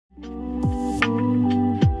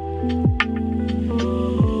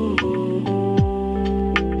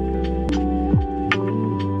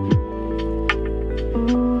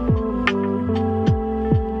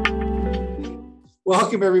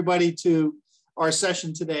welcome everybody to our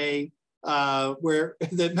session today, where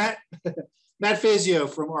Matt Fazio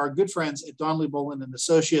from our good friends at Donnelly Bolin and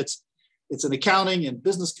Associates. It's an accounting and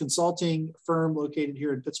business consulting firm located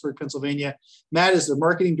here in Pittsburgh, Pennsylvania. Matt is the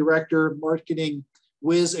marketing director, marketing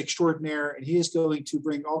whiz extraordinaire, and he is going to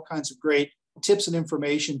bring all kinds of great tips and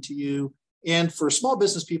information to you and for small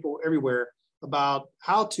business people everywhere about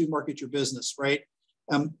how to market your business, right?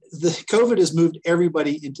 The COVID has moved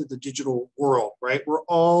everybody into the digital world, right? We're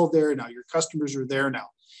all there now. Your customers are there now.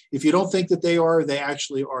 If you don't think that they are, they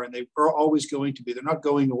actually are, and they are always going to be. They're not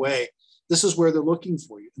going away. This is where they're looking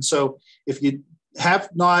for you. And so if you have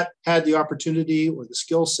not had the opportunity or the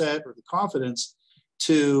skill set or the confidence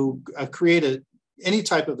to create any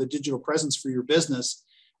type of a digital presence for your business,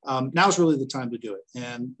 now's really the time to do it.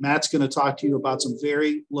 And Matt's going to talk to you about some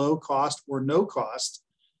very low cost or no cost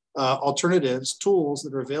alternatives, tools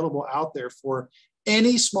that are available out there for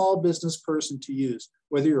any small business person to use,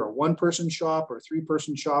 whether you're a one-person shop or a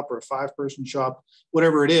three-person shop or a five-person shop,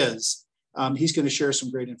 whatever it is. He's going to share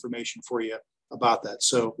some great information for you about that.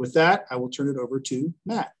 So with that, I will turn it over to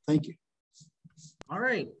Matt. Thank you. All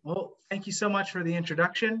right. Well, thank you so much for the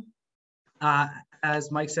introduction.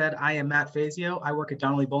 As Mike said, I am Matt Fazio. I work at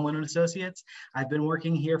Donnelly Bolin and Associates. I've been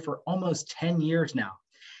working here for almost 10 years now.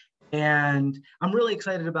 And I'm really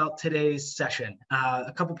excited about today's session.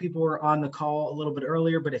 A couple people were on the call a little bit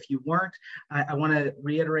earlier, but if you weren't, I want to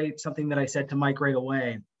reiterate something that I said to Mike right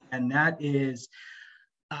away. And that is,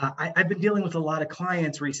 I've been dealing with a lot of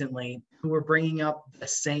clients recently who are bringing up the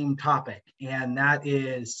same topic. And that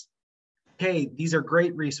is, hey, these are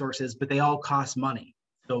great resources, but they all cost money.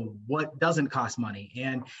 So what doesn't cost money?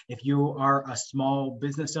 And if you are a small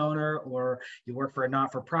business owner or you work for a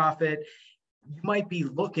not-for-profit, you might be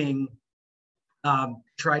looking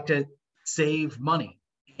try to save money,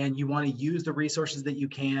 and you want to use the resources that you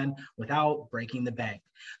can without breaking the bank.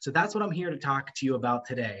 So that's what I'm here to talk to you about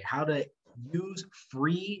today, how to use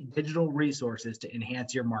free digital resources to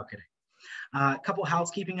enhance your marketing. A couple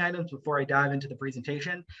housekeeping items before I dive into the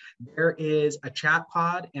presentation. There is a chat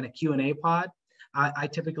pod and a Q&A pod. I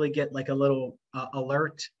typically get like a little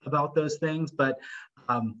alert about those things, but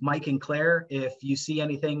Mike and Claire, if you see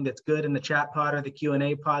anything that's good in the chat pod or the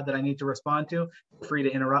Q&A pod that I need to respond to, feel free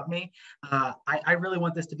to interrupt me. I really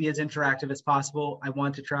want this to be as interactive as possible. I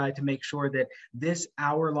want to try to make sure that this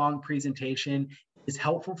hour-long presentation is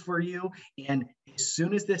helpful for you. And as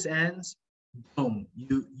soon as this ends, boom,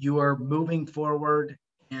 you are moving forward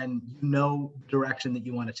and you know the direction that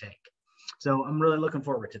you want to take. So I'm really looking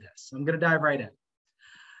forward to this. I'm going to dive right in.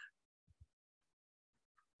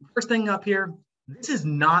 First thing up here, this is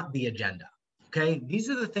not the agenda, okay? These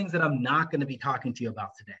are the things that I'm not going to be talking to you about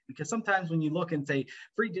today, because sometimes when you look and say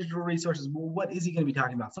free digital resources, well, what is he going to be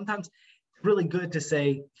talking about? Sometimes it's really good to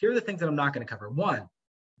say, here are the things that I'm not going to cover. One,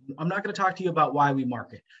 I'm not going to talk to you about why we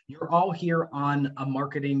market. You're all here on a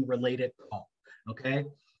marketing related call, okay?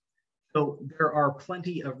 So there are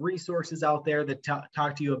plenty of resources out there that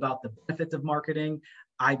talk to you about the benefits of marketing.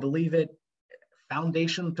 I believe it.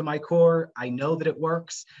 Foundation to my core. I know that it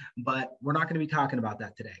works, but we're not going to be talking about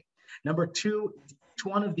that today. Number two, each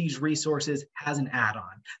one of these resources has an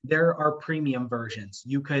add-on. There are premium versions.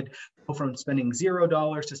 You could go from spending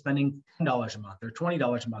 $0 to spending $10 a month or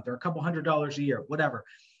 $20 a month or a couple $100 a year, whatever.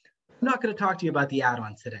 I'm not going to talk to you about the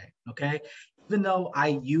add-ons today, okay? Even though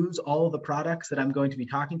I use all of the products that I'm going to be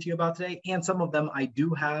talking to you about today, and some of them I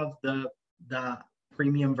do have the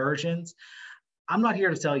premium versions, I'm not here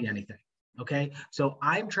to sell you anything. Okay, so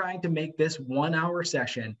I'm trying to make this 1 hour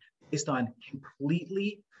session based on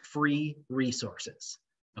completely free resources.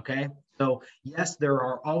 Okay, so yes, there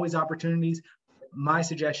are always opportunities. My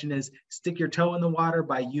suggestion is stick your toe in the water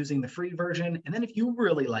by using the free version. And then if you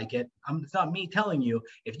really like it, it's not me telling you,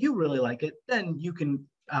 if you really like it, then you can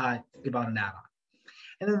think about an add-on.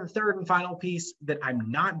 And then the third and final piece that I'm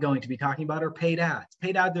not going to be talking about are paid ads.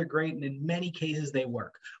 Paid ads are great, and in many cases they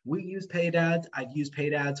work. We use paid ads. I've used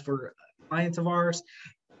paid ads for clients of ours,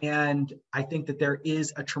 and I think that there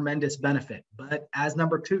is a tremendous benefit. But as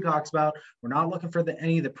number two talks about, we're not looking for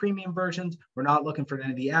any of the premium versions, we're not looking for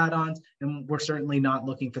any of the add-ons, and we're certainly not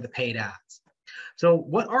looking for the paid ads. So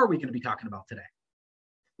what are we going to be talking about today?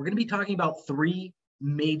 We're going to be talking about three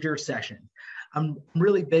major sessions. I'm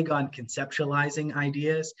really big on conceptualizing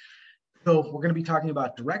ideas. So we're going to be talking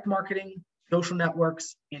about direct marketing, social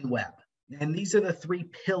networks, and web. And these are the three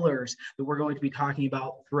pillars that we're going to be talking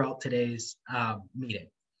about throughout today's meeting.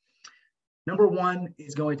 Number one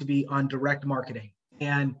is going to be on direct marketing.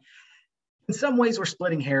 And in some ways, we're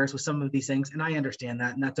splitting hairs with some of these things, and I understand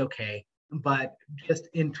that, and that's okay. But just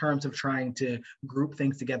in terms of trying to group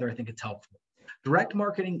things together, I think it's helpful. Direct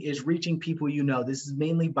marketing is reaching people you know. This is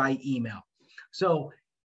mainly by email. So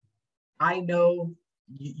I know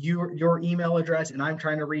your email address and I'm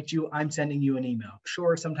trying to reach you, I'm sending you an email.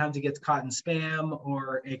 Sure, sometimes it gets caught in spam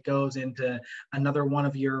or it goes into another one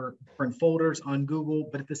of your different folders on Google,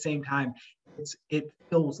 but at the same time, it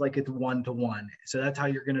feels like it's one-to-one. So that's how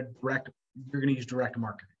you're going to use direct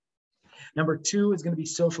marketing. Number 2 is going to be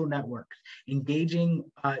social networks, engaging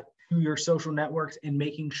to your social networks and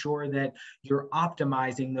making sure that you're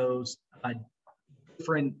optimizing those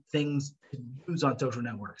different things to use on social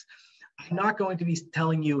networks. I'm not going to be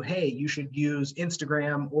telling you, hey, you should use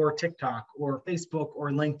Instagram or TikTok or Facebook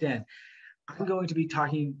or LinkedIn. I'm going to be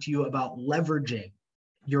talking to you about leveraging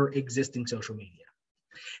your existing social media.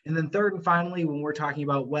 And then third and finally, when we're talking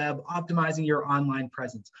about web, optimizing your online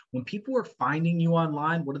presence. When people are finding you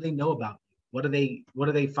online, what do they know about you? What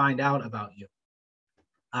do they find out about you?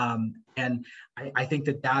 And I think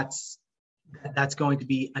that's going to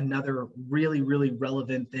be another really, really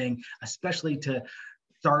relevant thing, especially to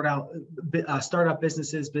startup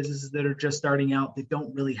businesses that are just starting out that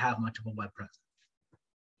don't really have much of a web presence.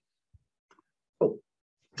 Oh,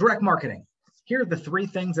 direct marketing. Here are the 3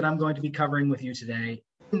 things that I'm going to be covering with you today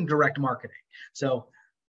in direct marketing. So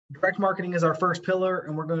direct marketing is our first pillar,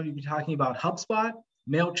 and we're going to be talking about HubSpot,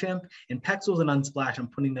 MailChimp, and Pexels and Unsplash. I'm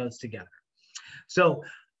putting those together. So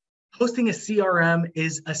hosting a CRM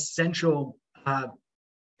is essential to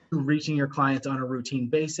reaching your clients on a routine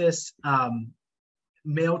basis.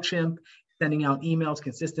 MailChimp, sending out emails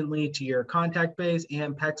consistently to your contact base,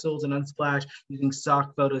 and Pexels and Unsplash, using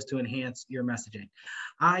stock photos to enhance your messaging.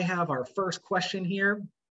 I have our first question here.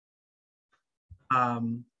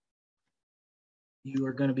 You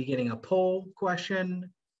are going to be getting a poll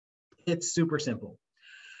question. It's super simple.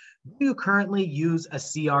 Do you currently use a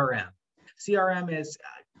CRM? CRM is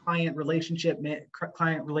client relationship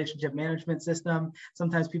management system.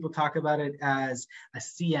 Sometimes people talk about it as a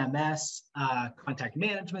CMS, contact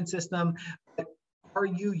management system. But are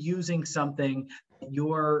you using something that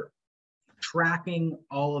you're tracking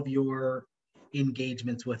all of your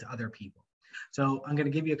engagements with other people? So I'm going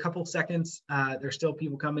to give you a couple seconds. There's still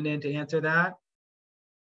people coming in to answer that.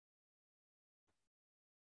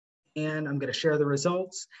 And I'm going to share the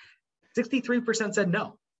results. 63% said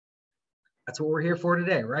no. That's what we're here for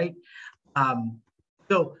today, right?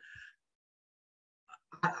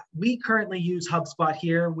 We currently use HubSpot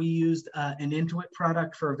here. We used an Intuit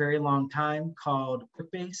product for a very long time called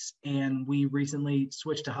QuickBase, and we recently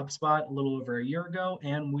switched to HubSpot a little over a year ago,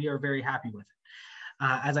 and we are very happy with it.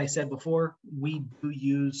 As I said before, we do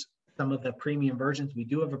use some of the premium versions. We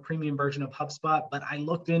do have a premium version of HubSpot, but I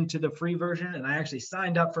looked into the free version, and I actually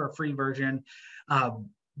signed up for a free version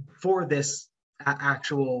for this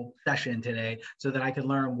actual session today so that I could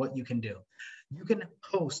learn what you can do. You can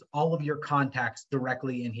host all of your contacts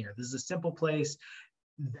directly in here. This is a simple place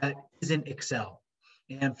that isn't Excel.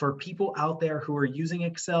 And for people out there who are using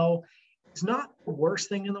Excel, it's not the worst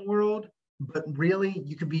thing in the world, but really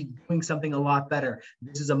you could be doing something a lot better.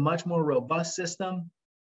 This is a much more robust system.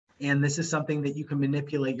 And this is something that you can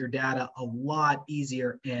manipulate your data a lot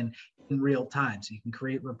easier in real time. So you can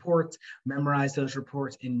create reports, memorize those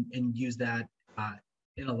reports, and use that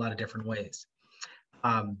in a lot of different ways.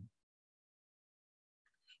 Yeah,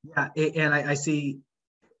 and I see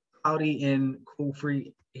Cloudy and Cool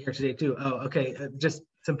Free here today too. Oh, okay, just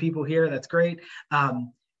some people here, that's great.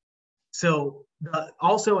 Also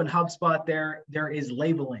in HubSpot, there is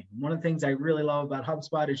labeling. One of the things I really love about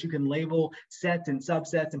HubSpot is you can label sets and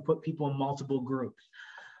subsets and put people in multiple groups.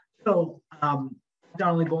 So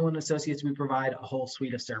Donnelly Bolin Associates, we provide a whole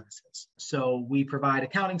suite of services. So we provide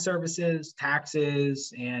accounting services,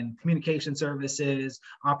 taxes, and communication services,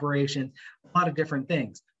 operations, a lot of different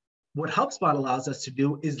things. What HubSpot allows us to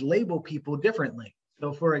do is label people differently.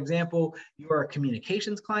 So for example, you're a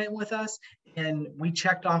communications client with us, and we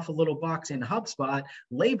checked off a little box in HubSpot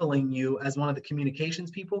labeling you as one of the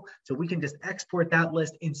communications people. So we can just export that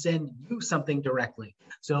list and send you something directly.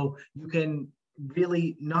 So you can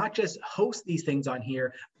really not just host these things on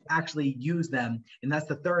here, actually use them. And that's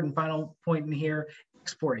the third and final point in here,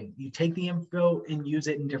 exporting. You take the info and use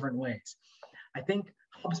it in different ways. I think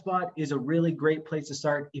HubSpot is a really great place to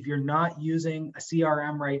start. If you're not using a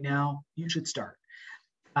CRM right now, you should start.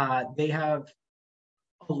 They have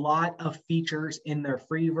a lot of features in their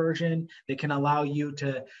free version that can allow you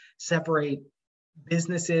to separate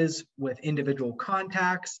businesses with individual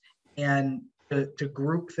contacts and to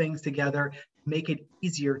group things together, make it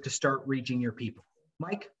easier to start reaching your people.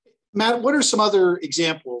 Mike? Matt, what are some other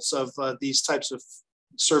examples of these types of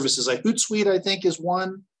services? Like Hootsuite, I think, is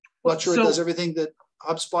one. I'm not sure it does everything that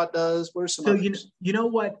HubSpot does. What are some others? You know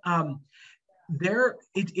what?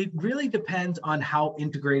 It really depends on how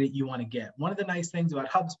integrated you want to get. One of the nice things about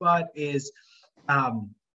HubSpot is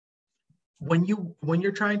when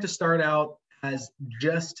you're trying to start out as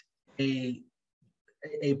just a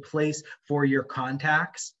place for your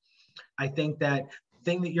contacts, I think that the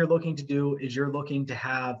thing that you're looking to do is you're looking to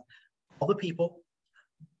have all the people,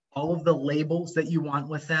 all of the labels that you want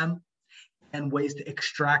with them, and ways to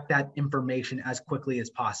extract that information as quickly as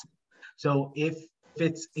possible. So if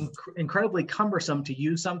it's incredibly cumbersome to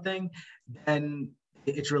use something, then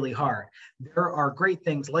it's really hard. There are great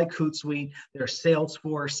things like Hootsuite, there's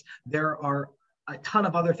Salesforce, there are a ton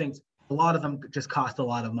of other things. A lot of them just cost a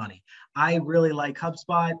lot of money. I really like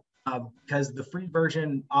HubSpot because the free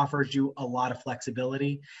version offers you a lot of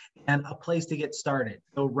flexibility and a place to get started.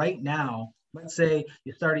 So right now, let's say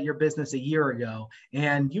you started your business a year ago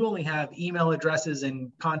and you only have email addresses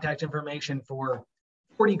and contact information for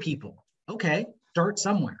 40 people. Okay, start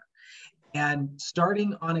somewhere. And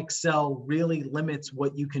starting on Excel really limits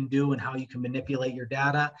what you can do and how you can manipulate your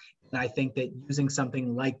data. And I think that using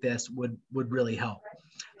something like this would really help.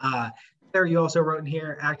 There you also wrote in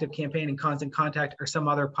here, ActiveCampaign and Constant Contact are some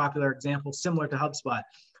other popular examples similar to HubSpot.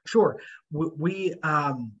 Sure, one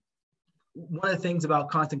of the things about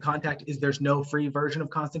Constant Contact is there's no free version of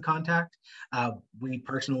Constant Contact. We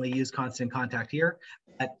personally use Constant Contact here,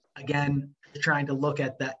 but again, trying to look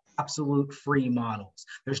at the absolute free models.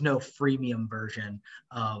 There's no freemium version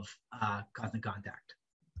of Constant Contact.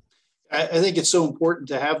 I think it's so important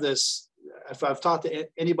to have this. If I've talked to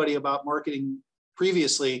anybody about marketing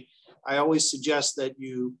previously, I always suggest that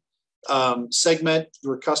you segment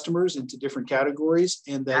your customers into different categories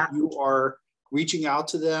and that you are reaching out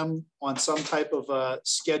to them on some type of a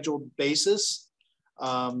scheduled basis,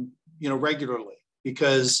 regularly,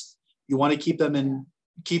 because you want to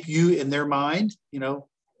keep you in their mind,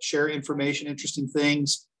 share information, interesting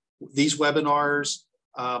things, these webinars,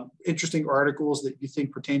 interesting articles that you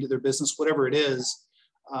think pertain to their business, whatever it is,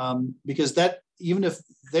 because that, even if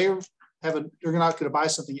they're not going to buy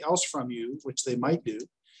something else from you, which they might do,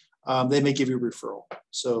 they may give you a referral.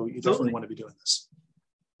 So you definitely want to be doing this.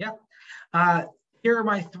 Yeah. Here are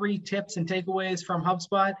my 3 tips and takeaways from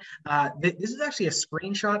HubSpot. This is actually a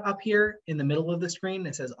screenshot up here in the middle of the screen.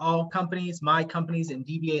 It says all companies, my companies, and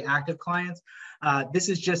DBA active clients. This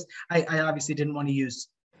is just, I obviously didn't want to use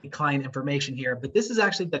client information here, but this is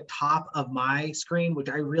actually the top of my screen, which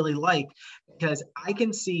I really like because I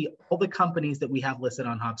can see all the companies that we have listed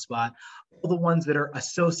on HubSpot, all the ones that are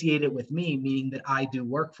associated with me, meaning that I do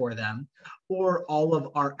work for them, or all of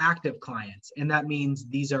our active clients. And that means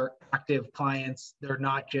these are active clients. They're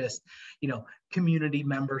not just, community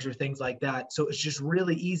members or things like that. So it's just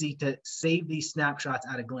really easy to save these snapshots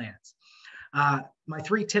at a glance. My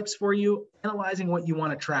 3 tips for you: analyzing what you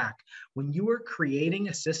want to track. When you are creating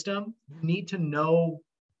a system, you need to know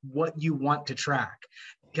what you want to track.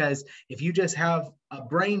 Because if you just have a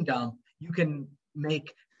brain dump, you can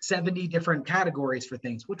make 70 different categories for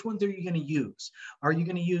things. Which ones are you going to use? Are you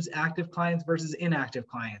going to use active clients versus inactive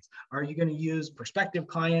clients? Are you going to use prospective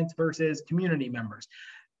clients versus community members?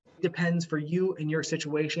 Depends for you and your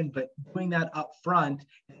situation, but doing that up front,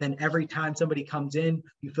 and then every time somebody comes in,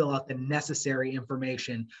 you fill out the necessary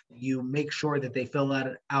information. You make sure that they fill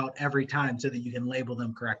that out every time so that you can label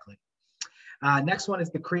them correctly. Next one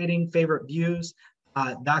is the creating favorite views.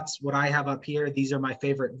 That's what I have up here. These are my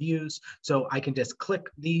favorite views. So I can just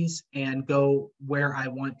click these and go where I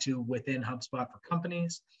want to within HubSpot for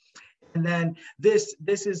companies. And then this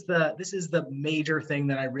is the major thing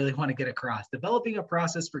that I really want to get across: developing a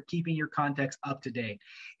process for keeping your contacts up to date.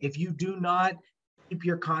 If you do not keep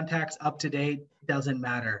your contacts up to date, it doesn't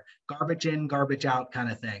matter. Garbage in, garbage out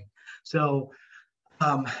kind of thing. So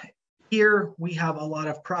here we have a lot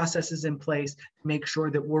of processes in place to make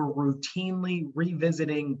sure that we're routinely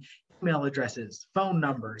revisiting email addresses, phone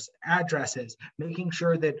numbers, addresses, making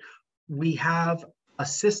sure that we have a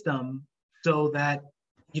system so that,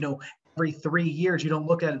 every 3 years, you don't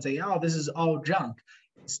look at it and say, oh, this is all junk.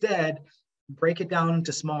 Instead, break it down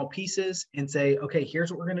into small pieces and say, okay,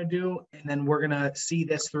 here's what we're going to do. And then we're going to see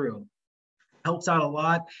this through. Helps out a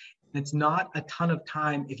lot. And it's not a ton of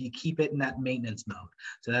time if you keep it in that maintenance mode.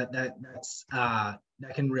 So that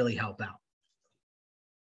can really help out.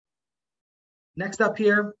 Next up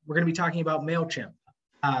here, we're going to be talking about MailChimp.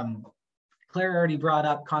 Claire already brought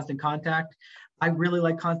up Constant Contact. I really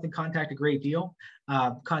like Constant Contact a great deal.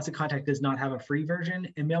 Constant Contact does not have a free version,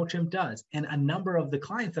 and MailChimp does. And a number of the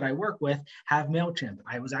clients that I work with have MailChimp.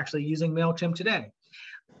 I was actually using MailChimp today.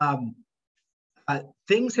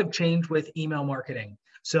 Things have changed with email marketing.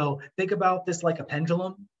 So think about this like a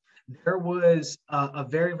pendulum. There was a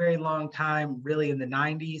very, very long time, really in the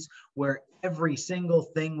 90s, where every single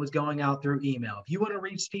thing was going out through email. If you want to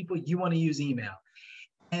reach people, you want to use email.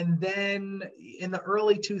 And then in the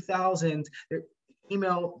early 2000s,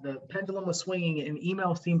 the pendulum was swinging and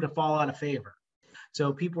email seemed to fall out of favor.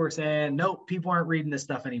 So people were saying, nope, people aren't reading this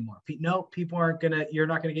stuff anymore. Nope, you're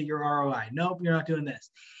not going to get your ROI. Nope, you're not doing this.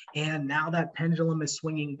 And now that pendulum is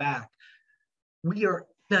swinging back. We are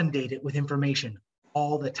inundated with information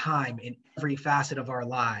all the time in every facet of our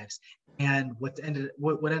lives. And what ended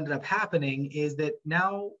up happening is that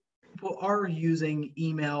now people are using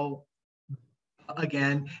email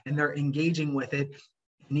again, and they're engaging with it.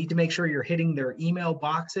 You need to make sure you're hitting their email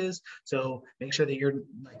boxes. So make sure that you're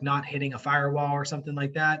not hitting a firewall or something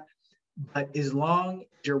like that. But as long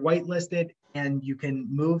as you're whitelisted and you can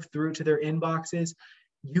move through to their inboxes,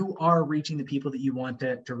 you are reaching the people that you want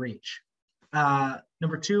to reach.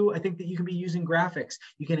 Number two, I think that you can be using graphics.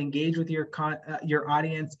 You can engage with your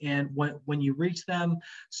audience, and when you reach them,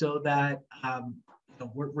 so that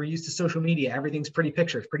we're used to social media. Everything's pretty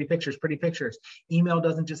pictures, pretty pictures, pretty pictures. Email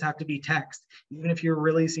doesn't just have to be text. Even if you're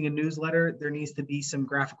releasing a newsletter, there needs to be some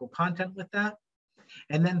graphical content with that.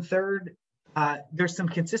 And then third, there's some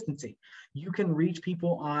consistency. You can reach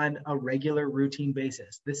people on a regular routine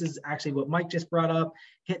basis. This is actually what Mike just brought up,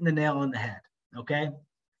 hitting the nail on the head, okay?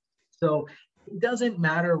 So it doesn't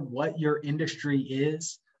matter what your industry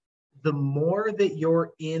is, the more that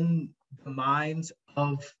you're in the minds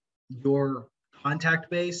of your contact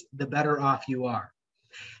base, the better off you are.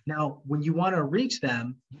 Now, when you want to reach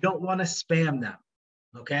them, you don't want to spam them.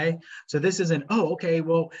 Okay. So this isn't, oh, okay,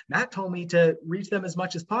 well, Matt told me to reach them as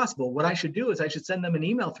much as possible. What I should do is I should send them an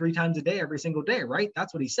email 3 times a day, every single day, right?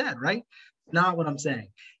 That's what he said, right? Not what I'm saying.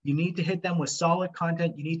 You need to hit them with solid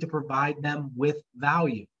content. You need to provide them with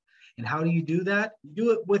value. And how do you do that? You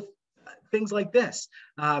do it with things like this.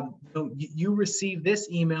 You receive this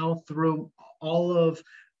email through all of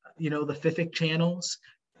the FIFIC channels,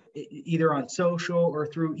 either on social or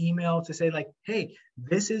through email, to say like, hey,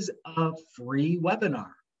 this is a free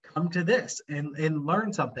webinar. Come to this and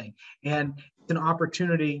learn something. And it's an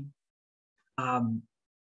opportunity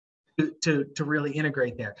to really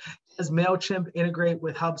integrate there. Does MailChimp integrate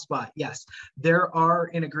with HubSpot? Yes, there are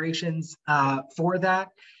integrations for that.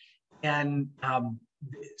 And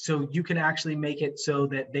so you can actually make it so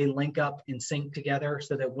that they link up and sync together,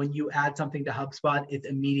 so that when you add something to HubSpot, it's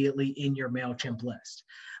immediately in your MailChimp list,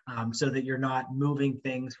 so that you're not moving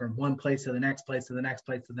things from one place to the next place to the next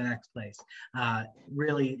place to the next place.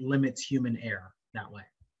 Really limits human error that way.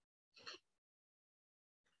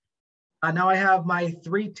 Now I have my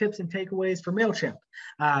 3 tips and takeaways for MailChimp.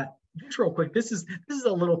 Just real quick, this is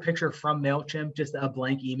a little picture from MailChimp, just a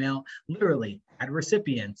blank email. Literally, add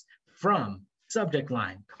recipients, from, subject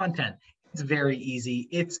line, content. It's very easy.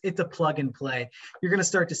 It's a plug and play. You're going to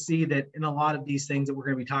start to see that in a lot of these things that we're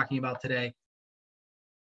going to be talking about today,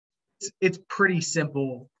 it's pretty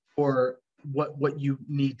simple for what you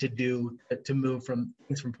need to do to move from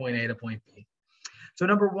things from point A to point B. So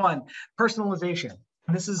number 1, personalization.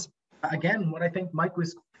 And this is, again, what I think Mike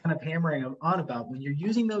was kind of hammering on about. When you're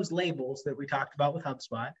using those labels that we talked about with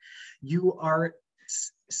HubSpot, you are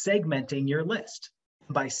segmenting your list.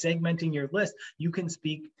 By segmenting your list, you can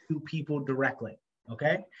speak to people directly,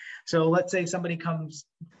 okay? So let's say somebody comes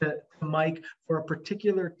to Mike for a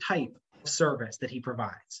particular type of service that he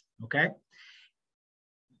provides, okay?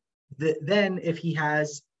 Then if he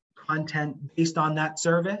has content based on that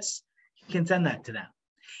service, he can send that to them.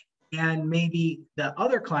 And maybe the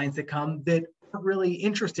other clients that come that are really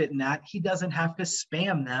interested in that, he doesn't have to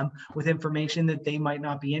spam them with information that they might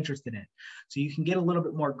not be interested in. So you can get a little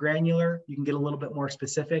bit more granular, you can get a little bit more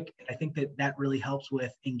specific. I think that really helps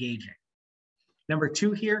with engaging. Number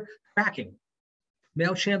 2 here, tracking.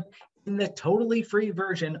 MailChimp, in the totally free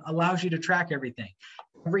version, allows you to track everything.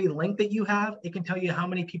 Every link that you have, it can tell you how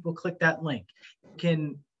many people clicked that link. It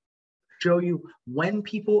can show you when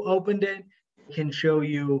people opened it. Can show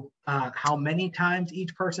you how many times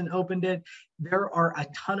each person opened it. There are a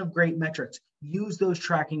ton of great metrics. Use those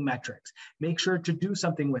tracking metrics. Make sure to do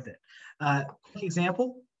something with it. Quick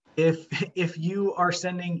example, if you are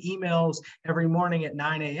sending emails every morning at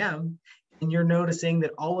 9 a.m. and you're noticing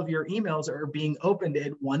that all of your emails are being opened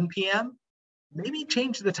at 1 p.m., maybe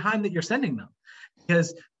change the time that you're sending them,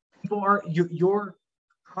 because your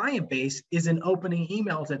client base isn't opening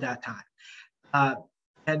emails at that time.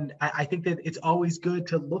 And I think that it's always good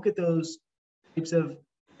to look at those types of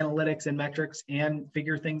analytics and metrics and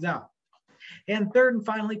figure things out. And third and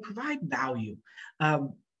finally, provide value.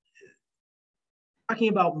 Talking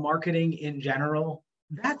about marketing in general,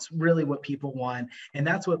 that's really what people want. And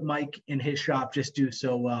that's what Mike and his shop just do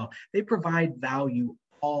so well. They provide value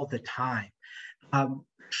all the time.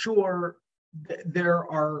 Sure, there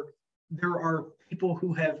are people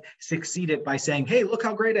who have succeeded by saying, hey, look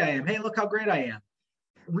how great I am. Hey, look how great I am.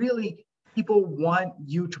 Really, people want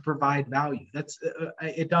you to provide value. That's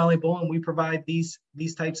at Donnelly Bullen, we provide these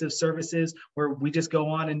types of services where we just go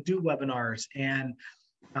on and do webinars, and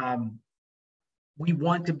we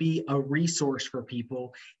want to be a resource for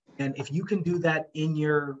people. And if you can do that in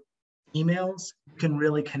your emails, you can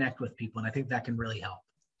really connect with people. And I think that can really help.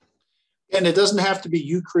 And it doesn't have to be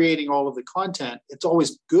you creating all of the content. It's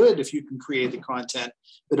always good if you can create the content.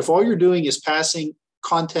 But if all you're doing is passing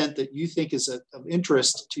content that you think is of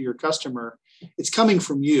interest to your customer, it's coming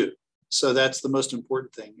from you. So that's the most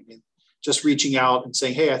important thing. I mean, just reaching out and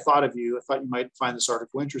saying, hey, I thought of you. I thought you might find this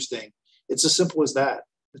article interesting. It's as simple as that.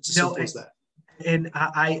 It's as simple as that. And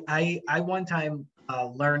I one time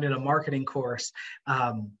learned in a marketing course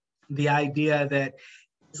the idea that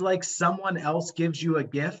it's like someone else gives you a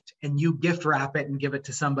gift and you gift wrap it and give it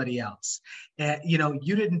to somebody else. And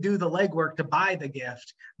you didn't do the legwork to buy the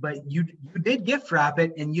gift, but you did gift wrap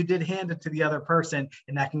it and you did hand it to the other person,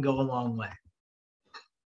 and that can go a long way.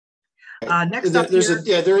 Next up,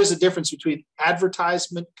 there is a difference between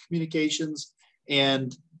advertisement communications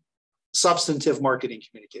and substantive marketing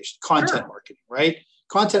communication, content marketing, right?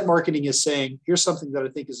 Content marketing is saying, here's something that I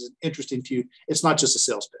think is interesting to you. It's not just a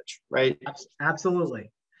sales pitch, right?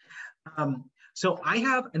 Absolutely. So I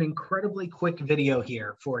have an incredibly quick video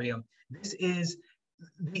here for you.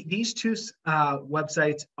 These two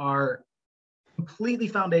websites are completely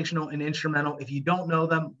foundational and instrumental. If you don't know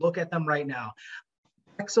them, look at them right now.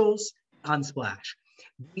 Pexels, Unsplash.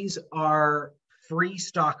 These are free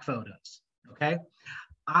stock photos, okay?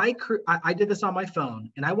 I did this on my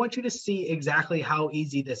phone, and I want you to see exactly how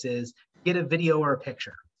easy this is to get a video or a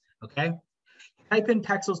picture, okay? Type in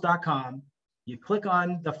Pexels.com. You click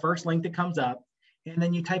on the first link that comes up, and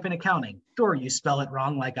then you type in accounting. Sure, you spell it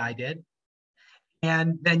wrong like I did.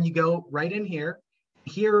 And then you go right in here.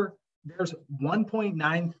 Here, there's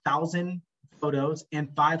 1.9 thousand photos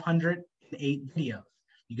and 508 videos.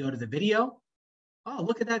 You go to the video. Oh,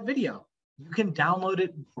 look at that video. You can download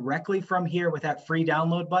it directly from here with that free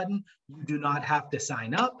download button. You do not have to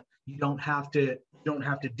sign up. You don't have to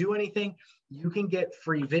do anything. You can get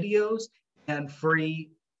free videos and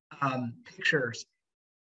free pictures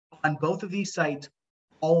on both of these sites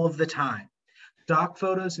all of the time. Stock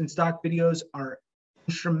photos and stock videos are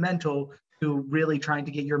instrumental to really trying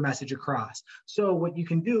to get your message across. So what you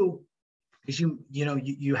can do is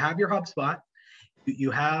you have your HubSpot,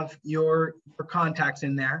 you have your contacts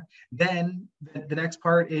in there. Then the next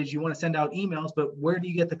part is you want to send out emails, but where do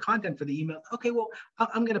you get the content for the email? Okay, well,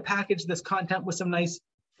 I'm going to package this content with some nice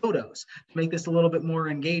photos to make this a little bit more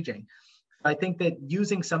engaging. I think that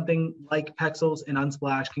using something like Pexels and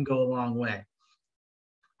Unsplash can go a long way.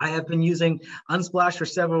 I have been using Unsplash for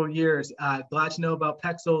several years. Glad to know about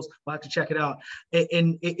Pexels. We'll have to check it out.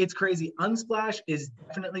 And it's crazy. Unsplash is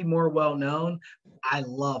definitely more well-known. I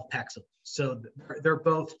love Pexels. So they're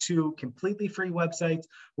both two completely free websites.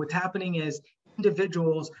 What's happening is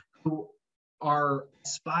individuals who are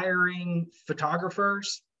aspiring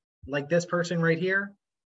photographers, like this person right here,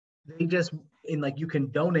 you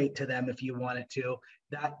can donate to them if you wanted to,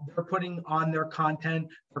 that they're putting on their content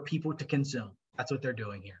for people to consume. That's what they're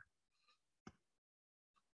doing here.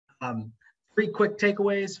 3 quick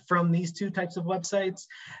takeaways from these two types of websites.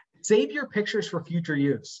 Save your pictures for future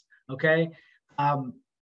use, okay?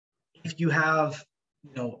 If you have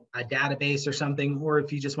a database or something, or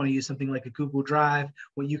if you just want to use something like a Google Drive,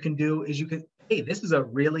 what you can do is hey, this is a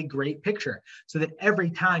really great picture, so that every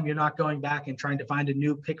time you're not going back and trying to find a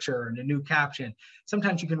new picture and a new caption.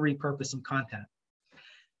 Sometimes you can repurpose some content.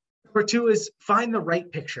 Number 2 is find the right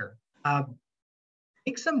picture.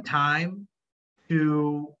 Take some time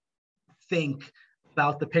to think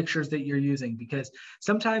about the pictures that you're using, because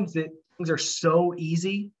sometimes things are so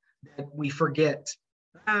easy that we forget,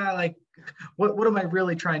 what am I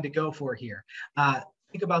really trying to go for here?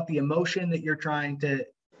 Think about the emotion that you're trying to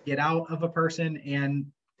get out of a person, and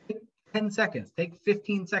take 10 seconds, take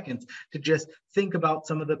 15 seconds to just think about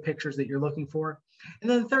some of the pictures that you're looking for. And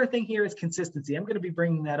then the third thing here is consistency. I'm going to be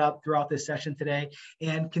bringing that up throughout this session today.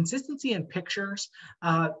 And consistency in pictures,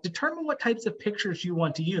 determine what types of pictures you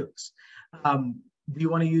want to use. Do you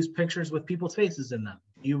want to use pictures with people's faces in them?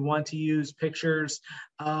 Do you want to use pictures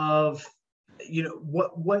of,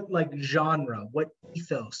 what like genre, what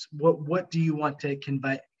ethos, what do you want to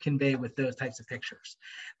convey with those types of pictures?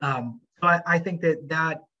 So I think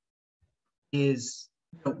that is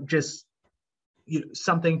just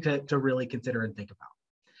something to really consider and think about.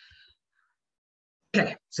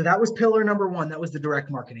 Okay, so that was pillar number one. That was the direct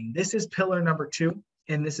marketing. This is pillar number two,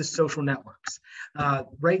 and this is social networks.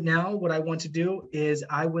 Right now, what I want to do is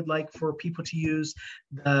I would like for people to use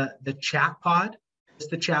the chat pod, just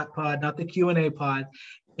the chat pod, not the Q&A pod,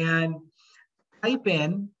 and type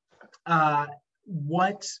in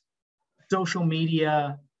what social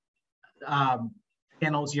media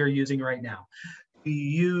channels you're using right now. Do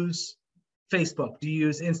you use Facebook? Do you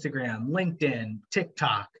use Instagram, LinkedIn,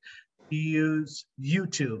 TikTok? Do you use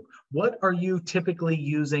YouTube? What are you typically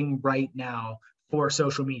using right now for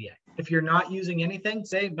social media? If you're not using anything,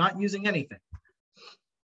 say not using anything.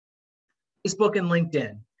 Facebook and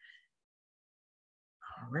LinkedIn.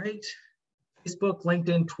 All right. Facebook,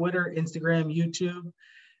 LinkedIn, Twitter, Instagram, YouTube,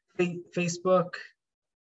 Facebook,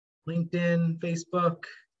 LinkedIn, Facebook.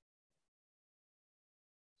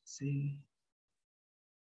 Let's see.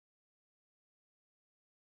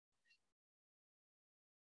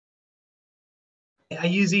 I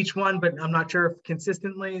use each one, but I'm not sure if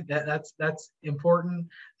consistently. That's important.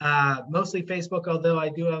 Mostly Facebook, although I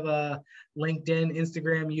do have a LinkedIn,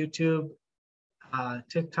 Instagram, YouTube,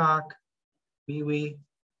 TikTok, MeWe,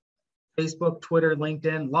 Facebook, Twitter,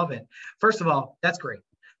 LinkedIn. Love it. First of all, that's great.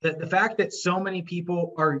 The fact that so many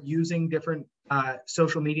people are using different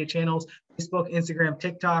social media channels, Facebook, Instagram,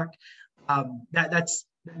 TikTok, that's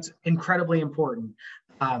incredibly important.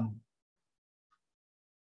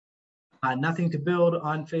 Nothing to build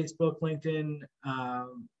on Facebook, LinkedIn.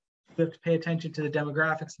 You have to pay attention to the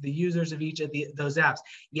demographics of the users of each of those apps.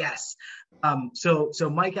 Yes. So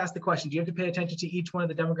Mike asked the question, do you have to pay attention to each one of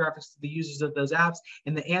the demographics of the users of those apps?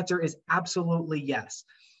 And the answer is absolutely yes.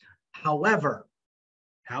 However,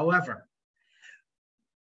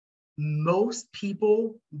 most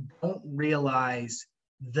people don't realize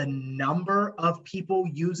the number of people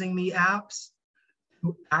using the apps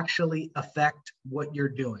to actually affect what you're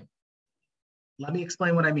doing. Let me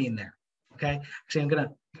explain what I mean there. Okay. Actually, I'm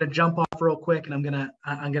gonna jump off real quick, and I'm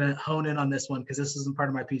gonna hone in on this one because this isn't part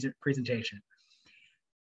of my presentation.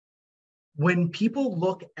 When people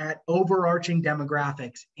look at overarching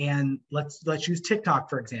demographics, and let's use TikTok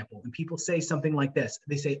for example, and people say something like this,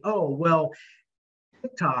 they say, "Oh, well,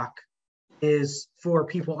 TikTok is for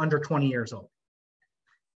people under 20 years old."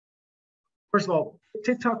 First of all,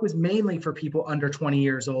 TikTok was mainly for people under 20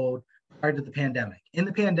 years old prior to the pandemic. In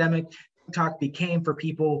the pandemic, TikTok became for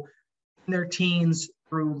people in their teens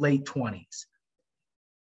through late 20s.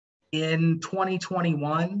 In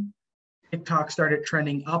 2021, TikTok started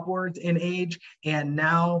trending upwards in age, and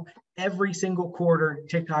now every single quarter,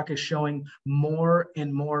 TikTok is showing more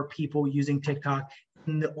and more people using TikTok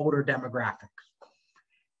in the older demographic.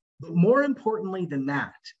 But more importantly than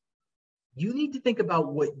that, you need to think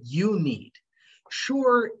about what you need.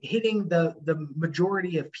 Sure, hitting the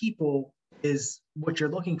majority of people is what you're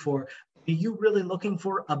looking for. Are you really looking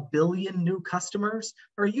for 1 billion new customers?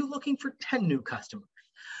 Or are you looking for 10 new customers?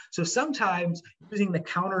 So sometimes using the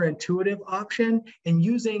counterintuitive option and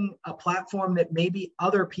using a platform that maybe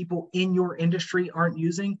other people in your industry aren't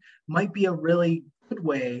using might be a really good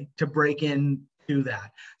way to break into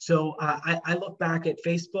that. So I look back at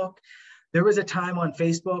Facebook. There was a time on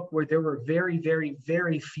Facebook where there were very, very,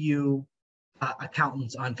 very few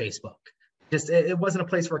accountants on Facebook. Just it wasn't a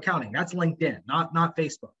place for accounting. That's LinkedIn, not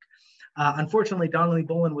Facebook. Unfortunately, Donnelly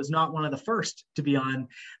Bullen was not one of the first to be on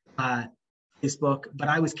Facebook, but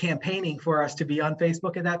I was campaigning for us to be on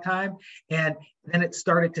Facebook at that time. And then it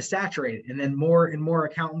started to saturate. And then more and more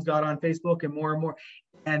accountants got on Facebook and more,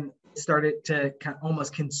 and it started to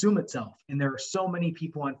almost consume itself. And there are so many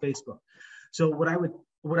people on Facebook. So what I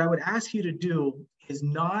would ask you to do is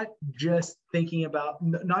not just think about,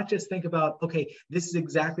 okay, this is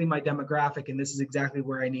exactly my demographic and this is exactly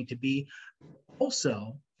where I need to be.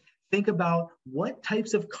 Also, think about what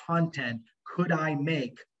types of content could I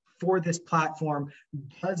make for this platform?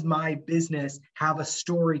 Does my business have a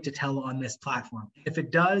story to tell on this platform? If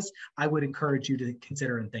it does, I would encourage you to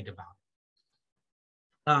consider and think about it.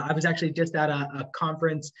 I was actually just at a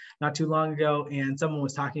conference not too long ago, and someone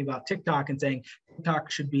was talking about TikTok and saying TikTok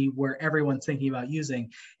should be where everyone's thinking about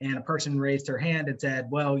using. And a person raised her hand and said,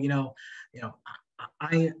 well,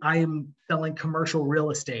 I am selling commercial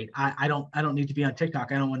real estate. I don't need to be on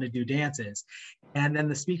TikTok. I don't want to do dances. And then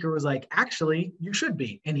the speaker was like, actually, you should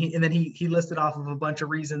be. And then he listed off of a bunch of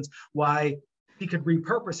reasons why he could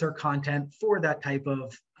repurpose her content for that type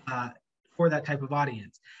of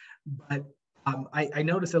audience. But I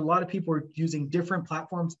noticed that a lot of people are using different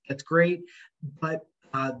platforms. That's great. But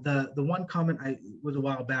the one comment was a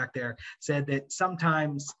while back there said that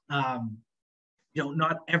sometimes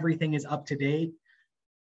not everything is up to date.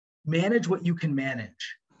 Manage what you can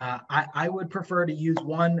manage. I would prefer to use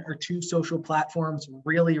 1 or 2 social platforms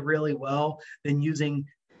really, really well than using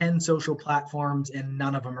 10 social platforms and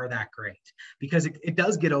none of them are that great, because it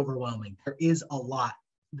does get overwhelming. There is a lot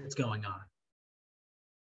that's going on.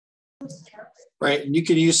 Right, and you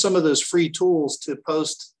can use some of those free tools to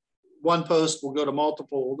post. One post will go to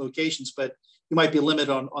multiple locations, but you might be limited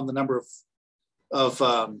on the number of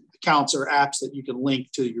accounts or apps that you can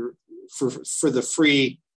link to your for the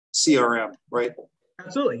free CRM, right?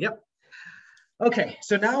 Absolutely, yep. Okay,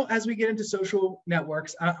 so now as we get into social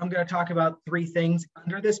networks, I'm going to talk about 3 things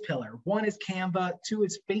under this pillar. 1 is Canva, 2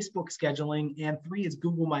 is Facebook scheduling, and 3 is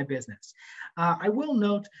Google My Business. I will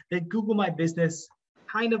note that Google My Business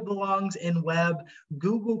kind of belongs in web.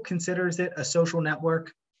 Google considers it a social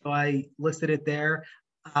network, so I listed it there.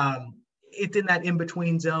 It's in that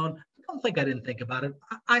in-between zone. I don't think I didn't think about it.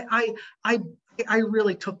 I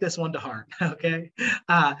really took this one to heart, okay?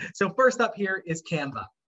 So first up here is Canva.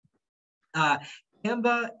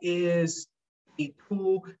 Canva is a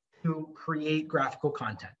tool to create graphical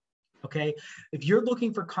content, okay? If you're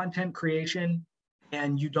looking for content creation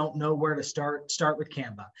and you don't know where to start with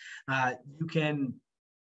Canva. You can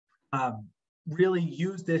really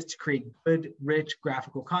use this to create good, rich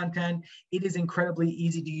graphical content. It is incredibly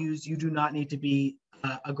easy to use. You do not need to be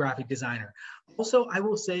a graphic designer. Also, I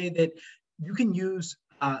will say that you can use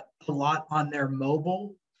a lot on their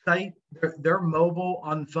mobile site. Their mobile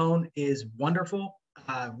on phone is wonderful,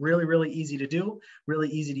 really, really easy to do, really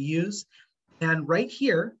easy to use. And right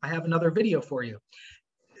here, I have another video for you.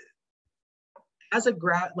 As a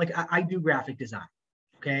I do graphic design,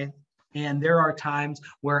 okay? And there are times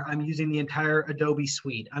where I'm using the entire Adobe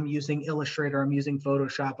suite. I'm using Illustrator, I'm using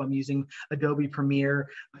Photoshop, I'm using Adobe Premiere,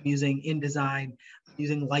 I'm using InDesign, I'm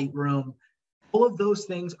using Lightroom. All of those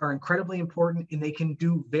things are incredibly important and they can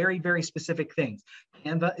do very, very specific things.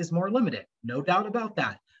 Canva is more limited, no doubt about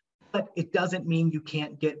that. But it doesn't mean you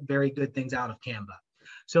can't get very good things out of Canva.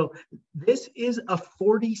 So this is a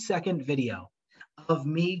 40-second video of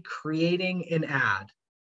me creating an ad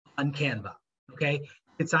on Canva, okay?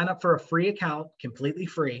 You can sign up for a free account, completely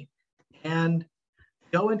free, and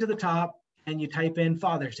go into the top and you type in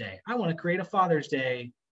Father's Day. I want to create a Father's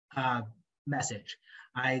Day message.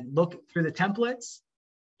 I look through the templates,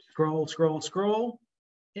 scroll,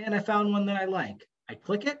 and I found one that I like. I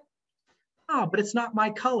click it. Oh, but it's not my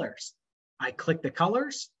colors. I click the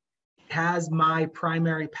colors. It has my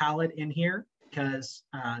primary palette in here because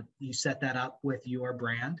you set that up with your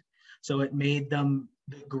brand. So it made them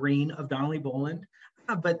the green of Donnelly Boland.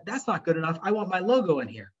 But that's not good enough. I want my logo in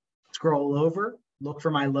here. Scroll over, look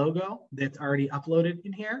for my logo that's already uploaded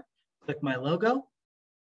in here. Click my logo.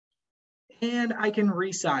 And I can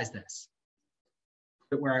resize this.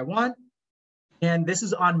 Put it where I want. And this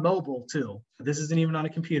is on mobile too. This isn't even on a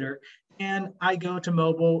computer. And I go to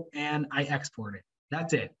mobile and I export it.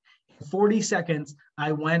 That's it. In 40 seconds,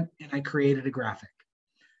 I went and I created a graphic.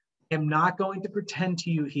 I'm not going to pretend to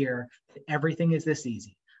you here that everything is this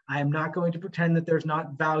easy. I am not going to pretend that there's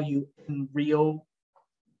not value in real,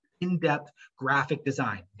 in-depth graphic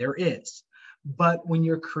design. There is. But when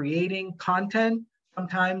you're creating content,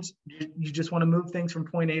 sometimes you just want to move things from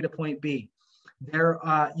point A to point B. There,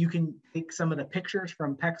 you can take some of the pictures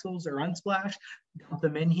from Pexels or Unsplash, dump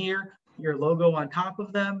them in here, put your logo on top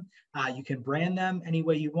of them. You can brand them any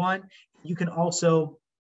way you want. You can also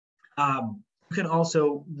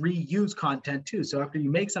reuse content too. So after you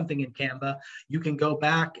make something in Canva, you can go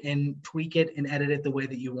back and tweak it and edit it the way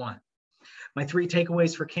that you want. My 3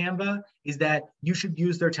 takeaways for Canva is that you should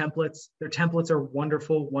use their templates. Their templates are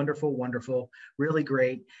wonderful, wonderful, wonderful, really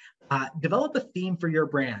great. Develop a theme for your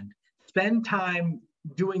brand. Spend time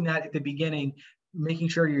doing that at the beginning, making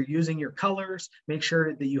sure you're using your colors, make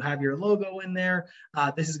sure that you have your logo in there.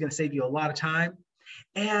 This is going to save you a lot of time.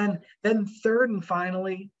 And then third and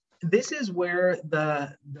finally, this is where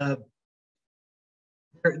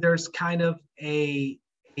there's kind of a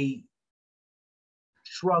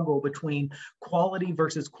struggle between quality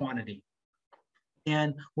versus quantity.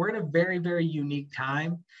 And we're in a very, very unique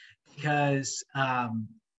time because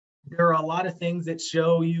there are a lot of things that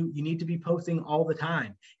show you need to be posting all the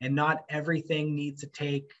time and not everything needs to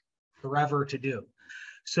take forever to do.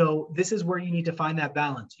 So this is where you need to find that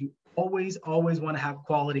balance. You always want to have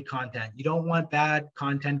quality content. You don't want bad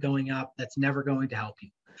content going up. That's never going to help you.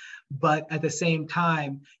 But at the same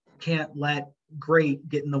time, you can't let great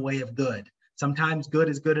get in the way of good. Sometimes good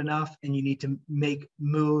is good enough and you need to make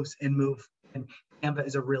moves and move. And Canva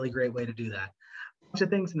is a really great way to do that. A bunch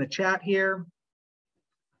of things in the chat here.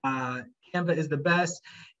 Canva is the best.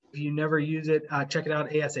 If you never use it, check it out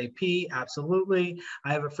ASAP. Absolutely.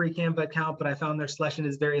 I have a free Canva account, but I found their selection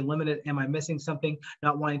is very limited. Am I missing something?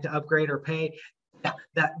 Not wanting to upgrade or pay? Yeah,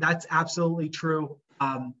 that's absolutely true.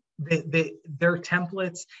 Their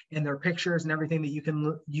templates and their pictures and everything that you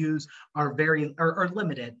can use are are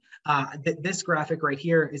limited. This graphic right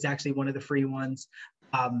here is actually one of the free ones.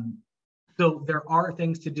 So there are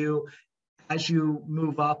things to do as you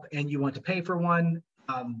move up and you want to pay for one.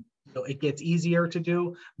 So it gets easier to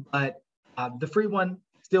do, but the free one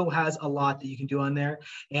still has a lot that you can do on there,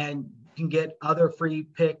 and you can get other free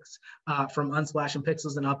pics from Unsplash and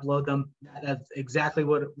Pixels and upload them. That's exactly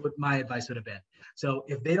what my advice would have been. So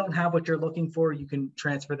if they don't have what you're looking for, you can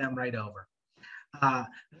transfer them right over.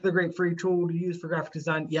 Another great free tool to use for graphic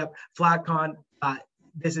design. Yep, Flatcon.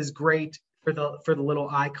 This is great for the little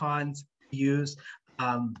icons to use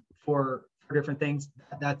for different things.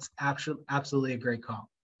 That's absolutely a great call.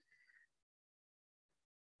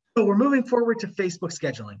 So we're moving forward to Facebook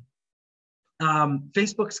scheduling.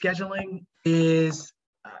 Facebook scheduling is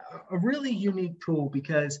a really unique tool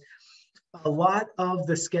because a lot of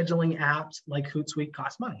the scheduling apps like Hootsuite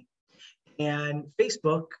cost money, and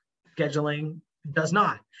Facebook scheduling does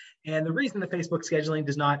not. And the reason that Facebook scheduling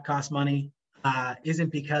does not cost money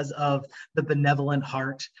isn't because of the benevolent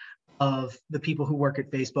heart of the people who work at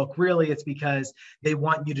Facebook. Really, it's because they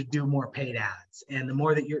want you to do more paid ads. And the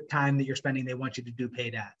more that your time that you're spending, they want you to do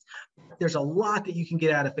paid ads. There's a lot that you can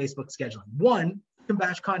get out of Facebook scheduling. One, you can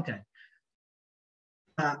batch content.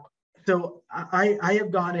 So I have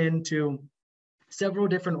gone into several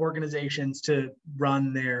different organizations to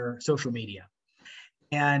run their social media.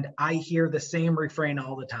 And I hear the same refrain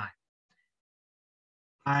all the time.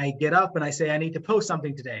 I get up and I say, I need to post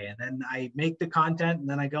something today. And then I make the content and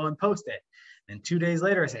then I go and post it. And 2 days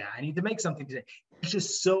later, I say, I need to make something today. It's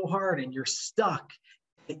just so hard. And you're stuck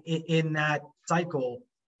in that cycle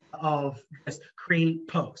of just create,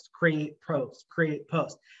 post, create, post, create,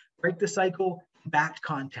 post. Break the cycle, batch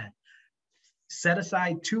content. Set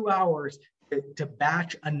aside 2 hours to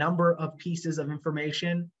batch a number of pieces of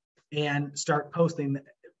information and start posting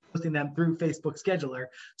them through Facebook Scheduler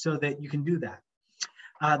so that you can do that.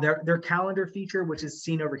 Their calendar feature, which is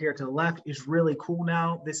seen over here to the left, is really cool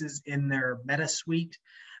now. This is in their Meta Suite.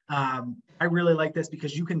 I really like this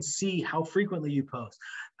because you can see how frequently you post,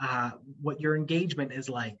 what your engagement is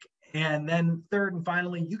like. And then third and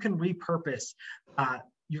finally, you can repurpose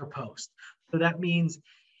your post. So that means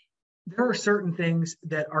there are certain things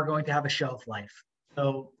that are going to have a shelf life.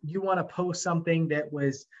 So you want to post something that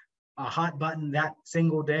was a hot button that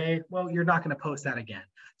single day. Well, you're not going to post that again.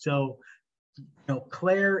 So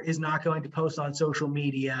Claire is not going to post on social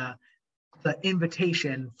media the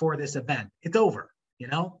invitation for this event. It's over,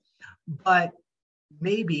 but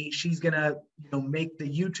maybe she's going to, make the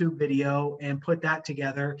YouTube video and put that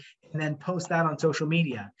together and then post that on social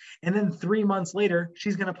media. And then 3 months later,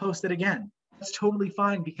 she's going to post it again. That's totally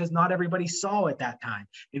fine because not everybody saw it that time.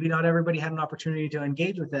 Maybe not everybody had an opportunity to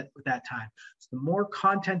engage with it at that time. So the more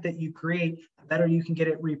content that you create, the better you can get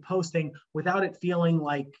it reposting without it feeling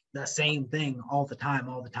like the same thing all the time,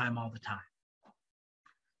 all the time, all the time.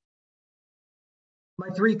 My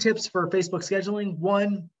 3 tips for Facebook scheduling.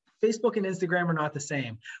 1, Facebook and Instagram are not the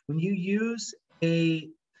same. When you use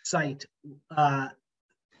a site to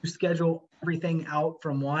schedule everything out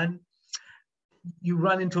from one, you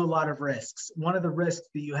run into a lot of risks. One of the risks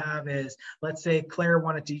that you have is, let's say Claire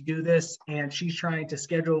wanted to do this and she's trying to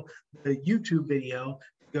schedule the YouTube video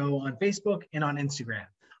to go on Facebook and on Instagram.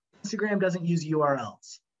 Instagram doesn't use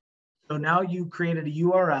URLs. So now you created a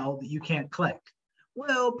URL that you can't click.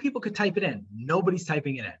 Well, people could type it in. Nobody's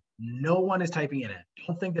typing it in. No one is typing it in.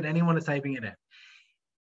 Don't think that anyone is typing it in.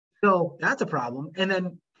 So that's a problem. And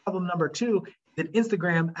then problem number 2, that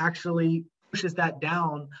Instagram actually pushes that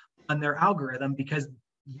down on their algorithm because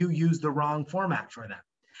you use the wrong format for them.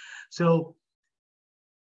 So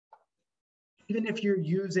even if you're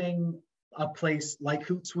using a place like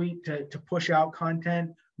Hootsuite to push out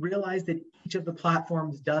content, realize that each of the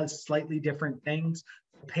platforms does slightly different things.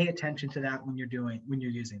 Pay attention to that when you're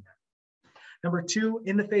using that. Number 2,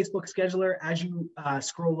 in the Facebook scheduler, as you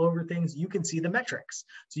scroll over things, you can see the metrics.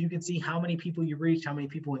 So you can see how many people you reached, how many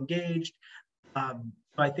people engaged.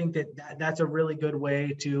 I think that's a really good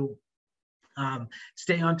way to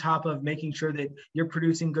stay on top of making sure that you're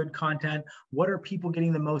producing good content. What are people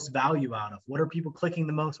getting the most value out of? What are people clicking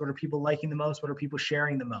the most? What are people liking the most? What are people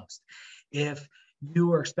sharing the most? If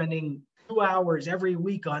you are spending 2 hours every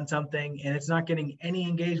week on something and it's not getting any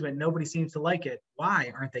engagement, nobody seems to like it,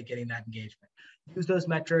 why aren't they getting that engagement? Use those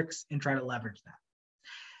metrics and try to leverage that.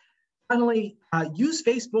 Finally, use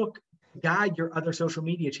Facebook guide your other social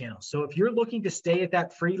media channels. So if you're looking to stay at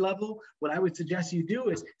that free level, what I would suggest you do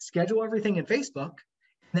is schedule everything in Facebook.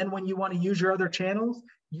 And then when you want to use your other channels,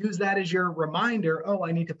 use that as your reminder. Oh,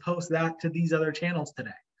 I need to post that to these other channels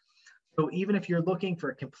today. So even if you're looking for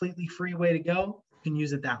a completely free way to go, you can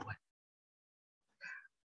use it that way.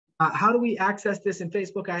 How do we access this in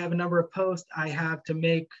Facebook? I have a number of posts I have to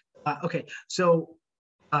make. Okay, so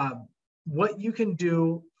what you can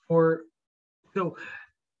do for,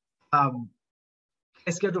 I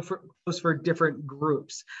schedule for posts for different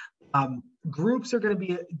groups. Groups are going to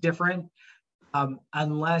be different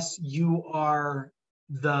unless you are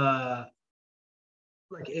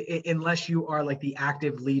unless you are like the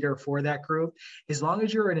active leader for that group. As long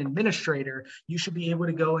as you're an administrator, you should be able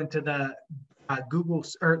to go into the Google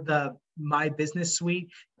or the My Business Suite,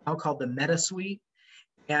 now called the Meta Suite.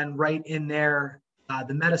 And right in there,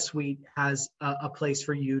 the Meta Suite has a place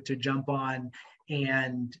for you to jump on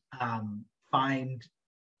and find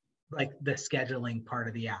like the scheduling part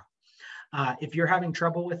of the app. If you're having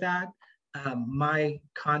trouble with that, my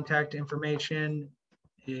contact information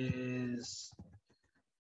is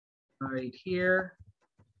right here.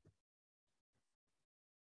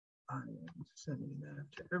 I'm sending that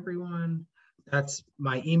to everyone. That's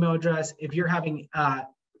my email address. If you're having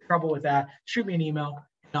trouble with that, shoot me an email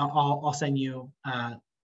and I'll send you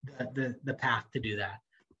the path to do that.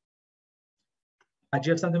 Do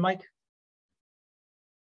you have something, Mike?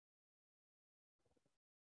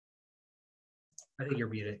 I think you're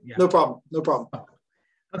muted. Yeah. No problem. No problem.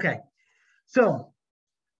 Okay. So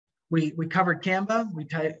we covered Canva, we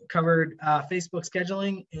covered Facebook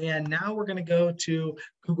scheduling, and now we're going to go to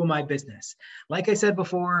Google My Business. Like I said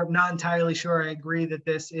before, I'm not entirely sure I agree that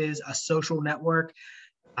this is a social network.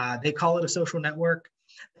 They call it a social network.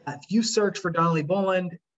 If you search for Donnelly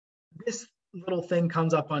Boland, this little thing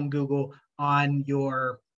comes up on Google on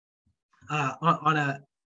your on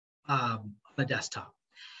a desktop,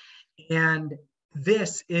 and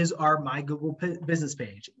this is our My Google Business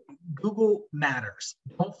page. Google matters.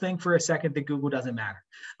 Don't think for a second that Google doesn't matter,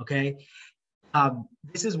 okay?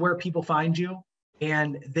 This is where people find you,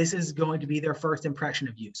 and this is going to be their first impression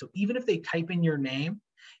of you. So even if they type in your name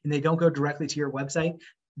and they don't go directly to your website,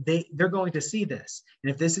 they're going to see this.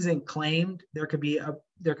 And if this isn't claimed, there could be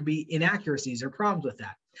inaccuracies or problems with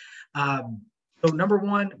that. So number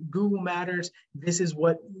one, Google matters. This is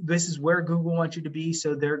where Google wants you to be.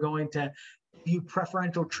 So they're going to give you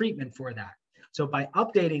preferential treatment for that. So by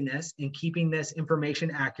updating this and keeping this information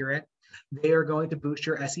accurate, they are going to boost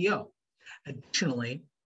your SEO. Additionally,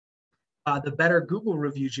 the better Google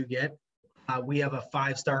reviews you get, we have a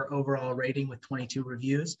 5-star overall rating with 22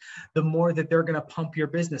 reviews, the more that they're going to pump your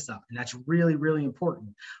business up. And that's really, really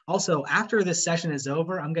important. Also, after this session is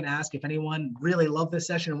over, I'm going to ask if anyone really loved this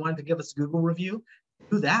session and wanted to give us a Google review.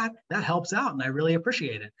 Do that. That helps out, and I really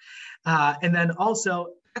appreciate it. And then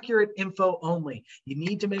also, accurate info only. You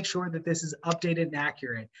need to make sure that this is updated and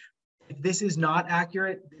accurate. If this is not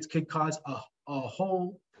accurate, this could cause a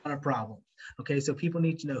whole ton of problems. Okay, so people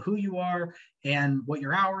need to know who you are and what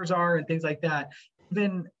your hours are and things like that.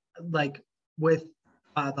 Even like with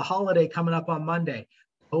the holiday coming up on Monday,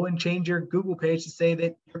 go and change your Google page to say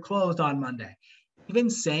that you're closed on Monday. Even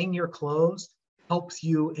saying you're closed helps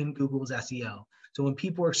you in Google's SEO. So when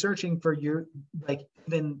people are searching for your, like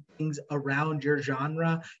even things around your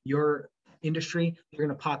genre, your industry, they're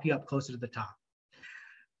going to pop you up closer to the top.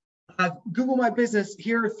 Google My Business,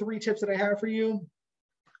 here are 3 tips that I have for you.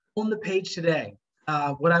 Own the page today.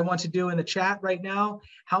 What I want to do in the chat right now,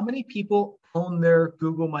 how many people own their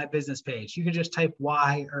Google My Business page? You can just type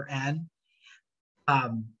Y or N.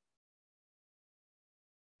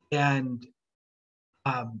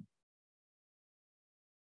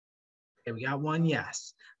 Okay, we got one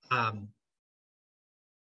yes.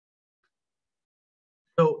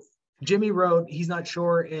 So Jimmy wrote, he's not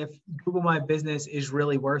sure if Google My Business is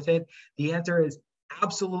really worth it. The answer is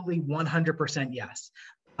absolutely 100% yes.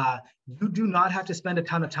 You do not have to spend a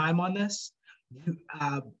ton of time on this.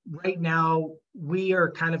 Right now, we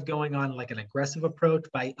are kind of going on like an aggressive approach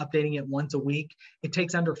by updating it once a week. It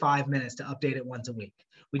takes under 5 minutes to update it once a week.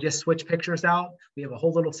 We just switch pictures out. We have a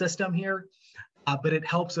whole little system here, but it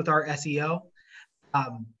helps with our SEO.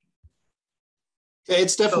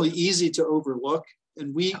 It's definitely easy to overlook,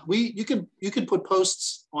 and you can put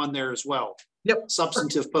posts on there as well. Yep.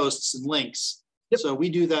 Substantive posts and links. Yep. So we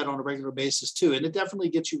do that on a regular basis too, and it definitely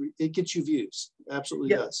gets you views. It absolutely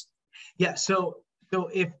does. Yeah. So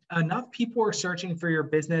if enough people are searching for your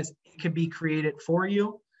business, it can be created for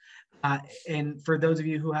you. And for those of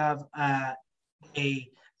you who have a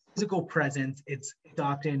physical presence, it's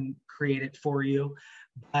often created for you.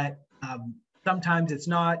 But Sometimes it's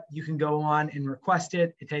not. You can go on and request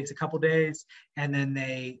it. It takes a couple days, and then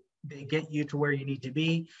they get you to where you need to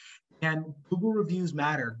be. And Google reviews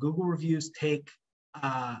matter. Google reviews take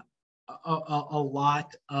a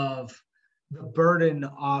lot of the burden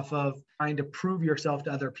off of trying to prove yourself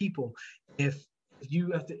to other people. If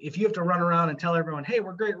you have to run around and tell everyone, hey,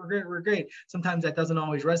 we're great, we're great, we're great, sometimes that doesn't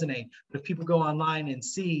always resonate. But if people go online and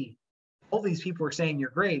see all these people are saying you're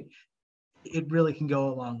great, it really can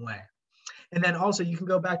go a long way. And then also you can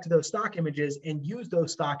go back to those stock images and use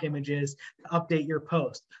those stock images to update your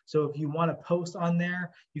post. So if you want to post on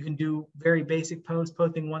there, you can do very basic posts.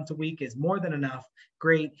 Posting once a week is more than enough.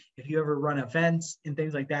 Great. If you ever run events and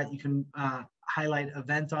things like that, you can highlight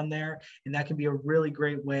events on there. And that can be a really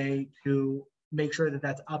great way to make sure that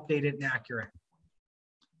that's updated and accurate.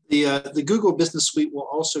 The Google Business Suite will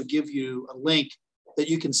also give you a link that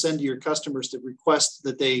you can send to your customers to request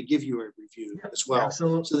that they give you a review as well.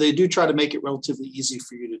 Absolutely. So they do try to make it relatively easy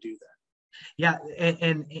for you to do that. Yeah,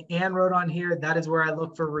 and Anne wrote on here, that is where I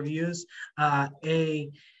look for reviews. A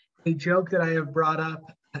joke that I have brought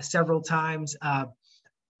up several times,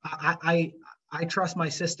 I trust my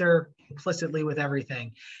sister implicitly with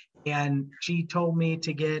everything. And she told me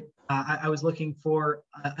to get, I was looking for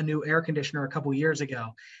a new air conditioner a couple years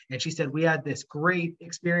ago. And she said, we had this great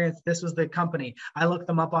experience. This was the company. I looked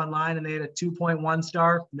them up online and they had a 2.1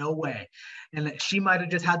 star. No way. And she might've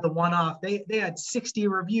just had the one off. They had 60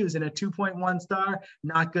 reviews and a 2.1 star,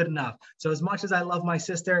 not good enough. So as much as I love my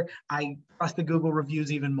sister, I trust the Google reviews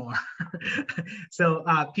even more. So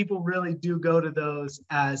people really do go to those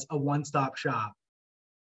as a one-stop shop.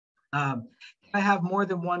 I have more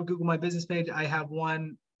than one Google My Business page. I have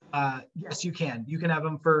one. Yes, you can. You can have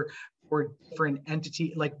them for different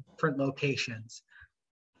entity, like different locations.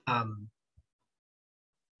 And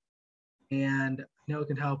I know it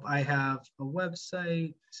can help. I have a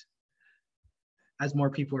website. As more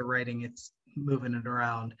people are writing, it's moving it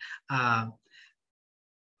around.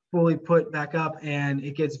 Fully put back up, and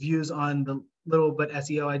it gets views on the little bit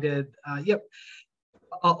SEO I did. Yep,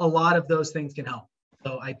 a lot of those things can help.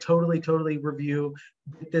 So I totally review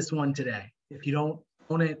this one today. If you don't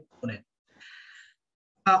own it, own it.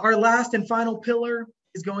 Our last and final pillar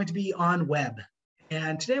is going to be on web.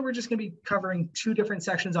 And today we're just going to be covering two different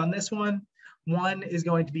sections on this one. One is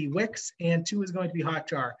going to be Wix and two is going to be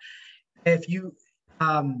Hotjar. If you,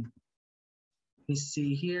 let me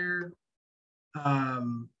see here.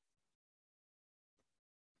 Go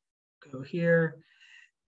here.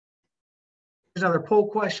 Here's another poll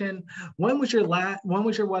question. When was your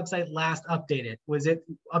website last updated? Was it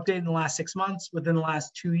updated in the last 6 months, within the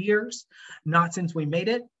last 2 years, not since we made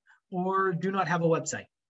it, or do not have a website?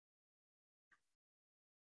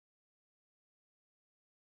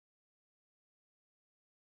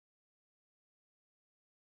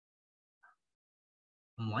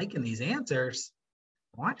 I'm liking these answers.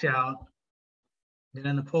 Watch out. Get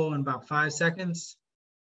in the poll in about 5 seconds.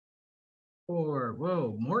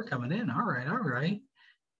 Whoa, more coming in. All right.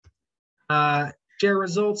 Share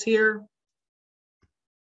results here.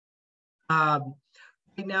 Right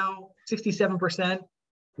now, 67%,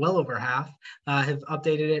 well over half, have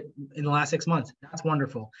updated it in the last 6 months. That's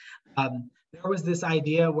wonderful. There was this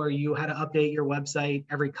idea where you had to update your website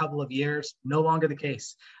every couple of years. No longer the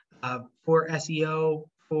case. For SEO,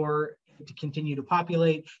 for it to continue to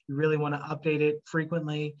populate, you really want to update it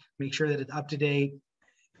frequently, make sure that it's up to date.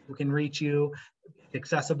 People can reach you,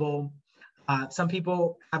 accessible. Some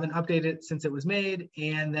people haven't updated since it was made,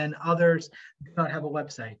 and then others do not have a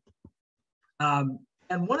website. And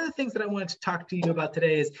one of the things that I wanted to talk to you about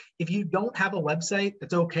today is if you don't have a website,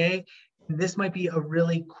 that's okay. This might be a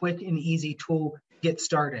really quick and easy tool to get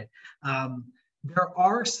started. There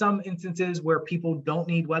are some instances where people don't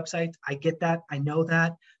need websites. I get that. I know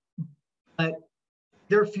that. But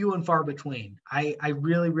they're few and far between. I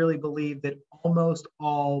really believe that almost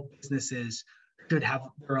all businesses should have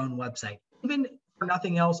their own website, even for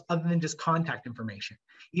nothing else other than just contact information.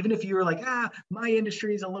 Even if you're like, my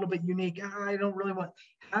industry is a little bit unique, I don't really want,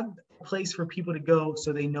 have a place for people to go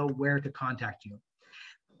so they know where to contact you.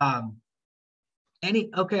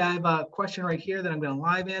 Okay, I have a question right here that I'm going to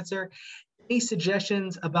live answer. Any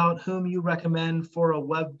suggestions about whom you recommend for a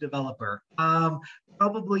web developer?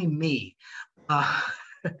 Probably me.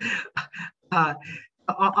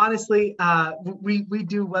 Honestly, we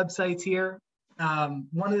do websites here.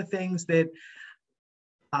 One of the things that,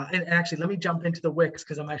 and actually, let me jump into the Wix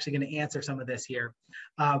because I'm actually going to answer some of this here.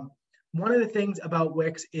 One of the things about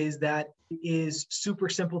Wix is that it is super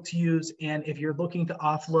simple to use. And if you're looking to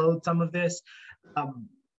offload some of this,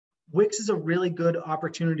 Wix is a really good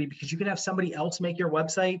opportunity because you can have somebody else make your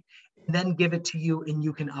website and then give it to you and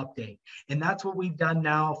you can update. And that's what we've done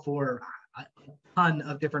now for a ton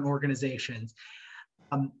of different organizations.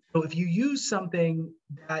 So if you use something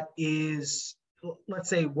that is, let's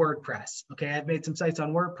say WordPress, okay, I've made some sites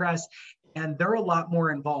on WordPress and they're a lot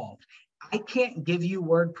more involved. I can't give you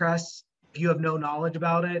WordPress if you have no knowledge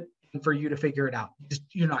about it and for you to figure it out.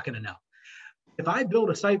 You're not going to know. If I build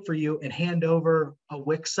a site for you and hand over a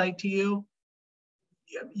Wix site to you,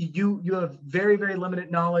 you have very, very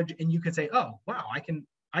limited knowledge, and you can say, oh, wow, I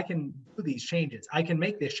can do these changes. I can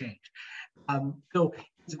make this change. So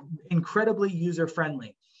it's incredibly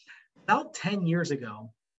user-friendly. About 10 years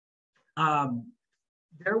ago,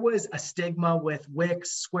 there was a stigma with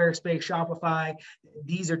Wix, Squarespace, Shopify.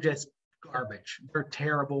 These are just garbage. They're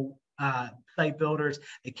terrible site builders.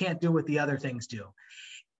 They can't do what the other things do.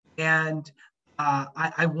 And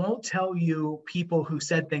I won't tell you people who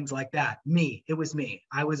said things like that. It was me.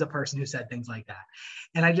 I was a person who said things like that.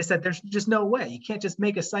 And I just said, there's just no way. You can't just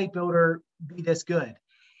make a site builder be this good.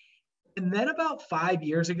 And then about 5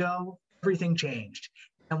 years ago, everything changed.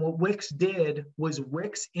 And what Wix did was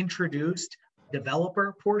Wix introduced a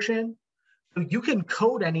developer portion. So you can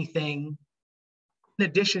code anything in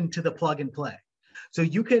addition to the plug and play. So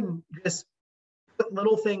you can just put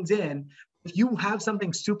little things in. If you have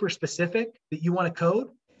something super specific that you want to code,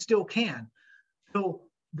 you still can. So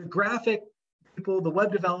the graphic people, the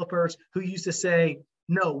web developers who used to say,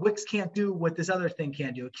 no, Wix can't do what this other thing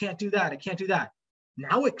can do. It can't do that. It can't do that.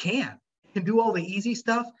 Now it can. It can do all the easy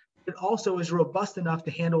stuff. It also is robust enough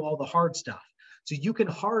to handle all the hard stuff. So you can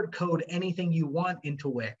hard code anything you want into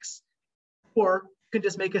Wix, or you can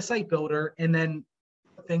just make a site builder and then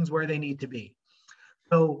put things where they need to be.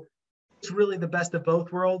 So it's really the best of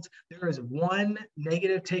both worlds. There is one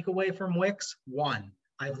negative takeaway from Wix. One.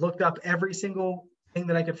 I've looked up every single thing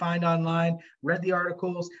that I could find online, read the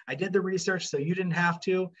articles. I did the research, so you didn't have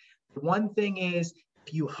to. The one thing is,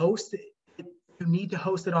 if you host it, you need to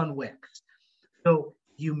host it on Wix. So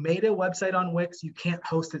you made a website on Wix, you can't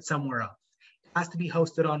host it somewhere else. It has to be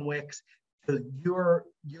hosted on Wix. So you're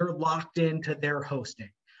locked into their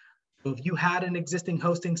hosting. So if you had an existing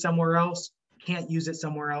hosting somewhere else, can't use it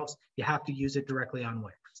somewhere else. You have to use it directly on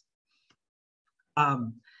Wix.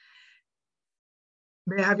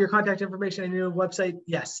 May I have your contact information and your website?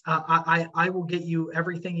 Yes, I will get you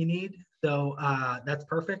everything you need. So that's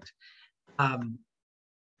perfect.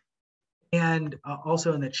 And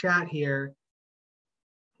also in the chat here,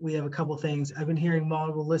 we have a couple things. I've been hearing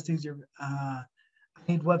multiple listings. I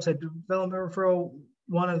need website development referral.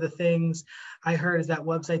 One of the things I heard is that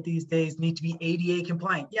website these days need to be ADA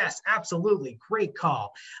compliant. Yes, absolutely. Great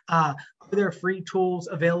call. Are there free tools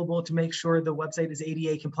available to make sure the website is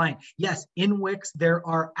ADA compliant? Yes, in Wix, there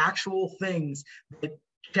are actual things that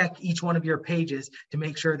check each one of your pages to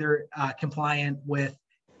make sure they're compliant with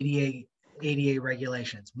ADA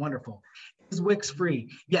regulations. Wonderful. Is Wix free?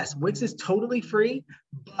 Yes, Wix is totally free,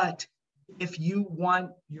 but if you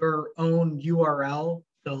want your own URL,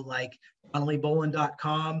 so like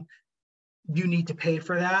DonnellyBolin.com, you need to pay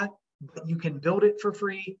for that, but you can build it for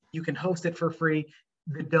free. You can host it for free.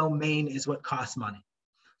 The domain is what costs money.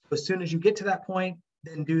 So as soon as you get to that point,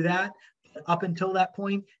 then do that. Up until that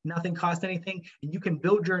point, nothing costs anything. And you can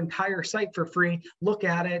build your entire site for free, look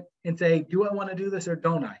at it and say, do I want to do this or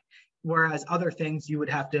don't I? Whereas other things you would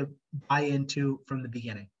have to buy into from the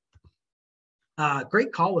beginning.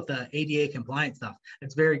 Great call with the ADA compliance stuff.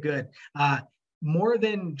 It's very good. More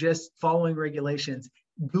than just following regulations,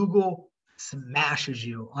 Google smashes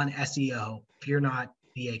you on SEO if you're not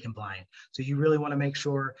ADA compliant. So you really want to make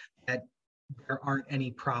sure that there aren't any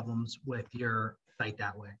problems with your site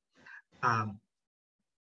that way.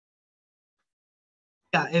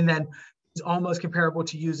 Yeah, and then it's almost comparable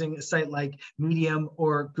to using a site like Medium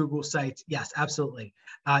or Google Sites. Yes, absolutely.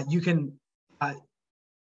 You can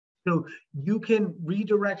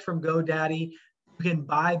redirect from GoDaddy. You can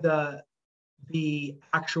buy the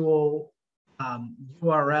actual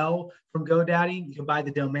URL from GoDaddy. You can buy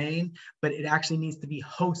the domain, but it actually needs to be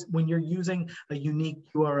when you're using a unique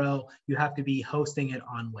URL, you have to be hosting it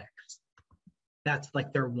on Wix. That's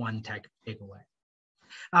like their one takeaway.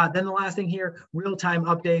 Then the last thing here, real-time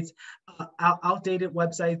updates. Outdated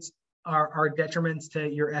websites are detriments to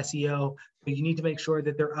your SEO. So you need to make sure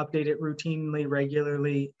that they're updated routinely,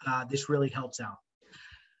 regularly. This really helps out.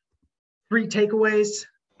 3 takeaways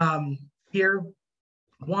here.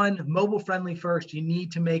 1, mobile friendly first. You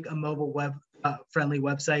need to make a mobile friendly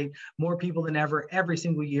website. More people than ever, every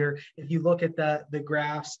single year. If you look at the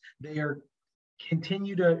graphs, they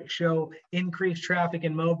continue to show increased traffic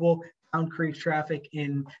in mobile, increased traffic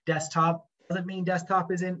in desktop. Doesn't mean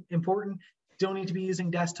desktop isn't important. Still need to be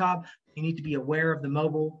using desktop, You need to be aware of the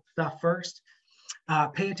mobile stuff first.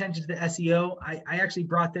 Pay attention to the SEO. I actually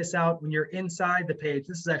brought this out when you're inside the page.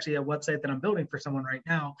 This is actually a website that I'm building for someone right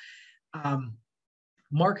now.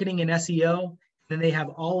 Marketing and SEO. Then they have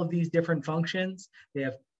all of these different functions. They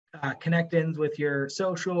have connect-ins with your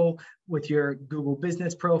social, with your Google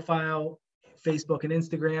business profile, Facebook and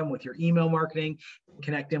Instagram, with your email marketing,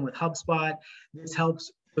 connect in with HubSpot. This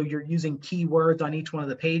helps, so you're using keywords on each one of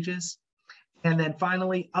the pages. And then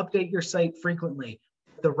finally, update your site frequently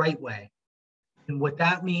the right way. And what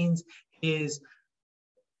that means is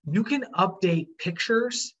you can update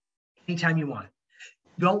pictures anytime you want.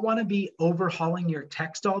 You don't want to be overhauling your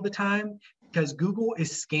text all the time, because Google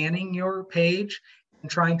is scanning your page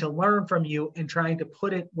and trying to learn from you and trying to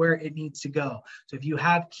put it where it needs to go. So if you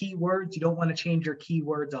have keywords, you don't want to change your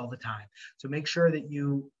keywords all the time. So make sure that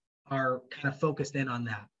you are kind of focused in on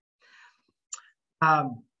that.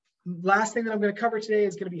 Last thing that I'm going to cover today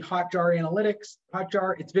is going to be Hotjar Analytics.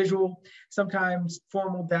 Hotjar, it's visual. Sometimes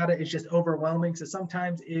formal data is just overwhelming. So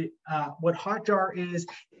sometimes what Hotjar is,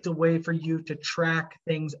 it's a way for you to track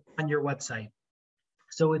things on your website.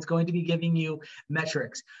 So it's going to be giving you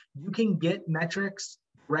metrics. You can get metrics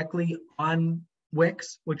directly on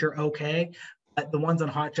Wix, which are okay, but the ones on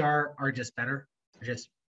Hotjar are just better. They're just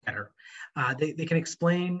better. They can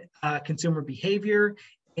explain consumer behavior,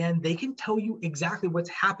 and they can tell you exactly what's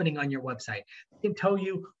happening on your website. They can tell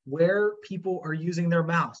you where people are using their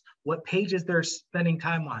mouse, what pages they're spending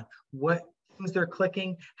time on, what things they're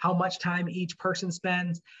clicking, how much time each person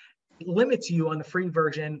spends. It limits you on the free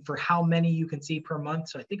version for how many you can see per month.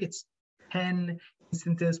 So I think it's 10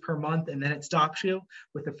 instances per month, and then it stops you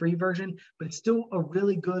with the free version. But it's still a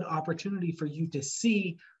really good opportunity for you to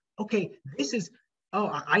see, okay, this is, oh,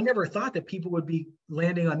 I never thought that people would be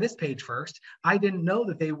landing on this page first. I didn't know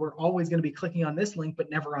that they were always going to be clicking on this link, but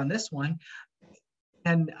never on this one.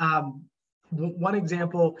 And one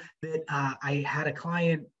example that I had a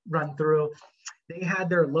client run through, they had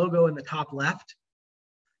their logo in the top left.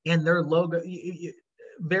 And their logo,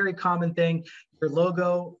 very common thing, your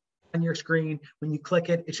logo on your screen, when you click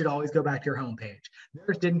it, it should always go back to your homepage.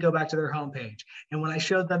 Theirs didn't go back to their homepage. And when I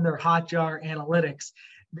showed them their Hotjar Analytics,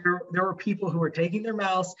 there were people who were taking their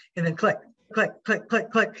mouse and then click, click, click, click,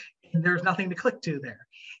 click, and there's nothing to click to there.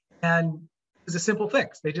 And it was a simple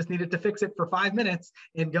fix. They just needed to fix it for 5 minutes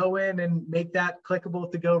and go in and make that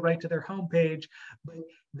clickable to go right to their homepage. But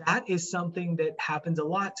that is something that happens a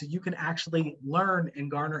lot. So you can actually learn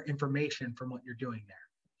and garner information from what you're doing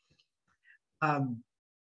there.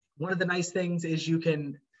 One of the nice things is you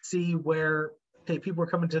can see where, okay, people are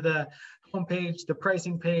coming to the homepage, the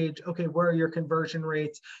pricing page. Okay, where are your conversion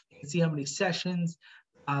rates? You can see how many sessions.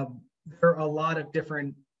 There are a lot of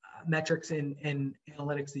different metrics and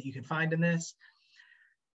analytics that you can find in this.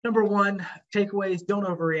 Number one, takeaways, don't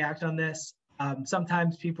overreact on this.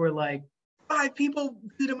 Sometimes people are like, 5 people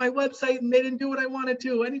visited my website and they didn't do what I wanted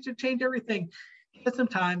to. I need to change everything. Give it some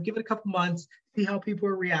time, give it a couple months, see how people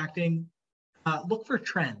are reacting. Look for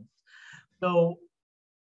trends. So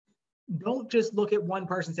don't just look at one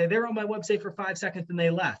person and say, they're on my website for 5 seconds and they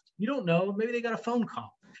left. You don't know, maybe they got a phone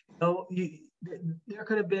call. So there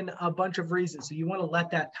could have been a bunch of reasons. So you want to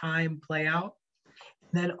let that time play out.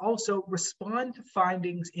 And then also respond to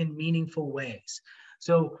findings in meaningful ways.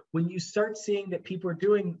 So when you start seeing that people are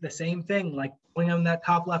doing the same thing, like going on that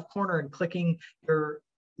top left corner and clicking your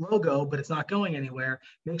logo, but it's not going anywhere,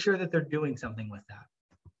 make sure that they're doing something with that.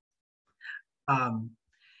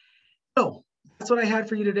 So that's what I had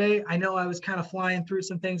for you today. I know I was kind of flying through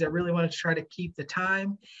some things. I really wanted to try to keep the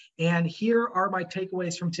time. And here are my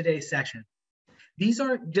takeaways from today's session. These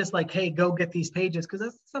aren't just like, hey, go get these pages, because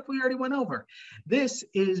that's stuff we already went over. This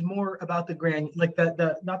is more about the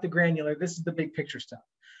not the granular, this is the big picture stuff.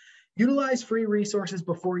 Utilize free resources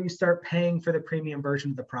before you start paying for the premium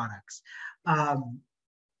version of the products. I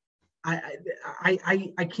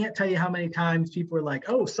can't tell you how many times people are like,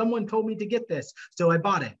 oh, someone told me to get this, so I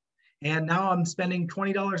bought it. And now I'm spending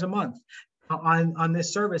 $20 a month on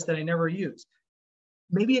this service that I never use.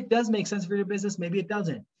 Maybe it does make sense for your business, maybe it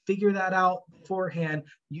doesn't. Figure that out beforehand,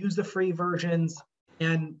 use the free versions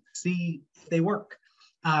and see if they work.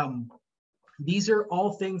 These are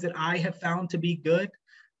all things that I have found to be good,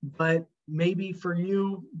 but maybe for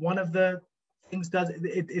you, one of the things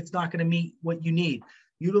it's not going to meet what you need.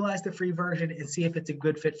 Utilize the free version and see if it's a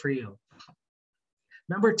good fit for you.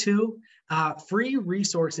 Number two, free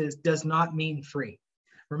resources does not mean free.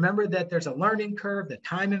 Remember that there's a learning curve, the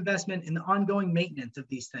time investment, and the ongoing maintenance of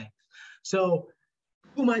these things. So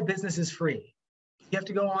Google My Business is free. You have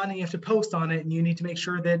to go on and you have to post on it, and you need to make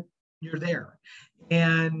sure that you're there.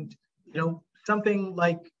 And something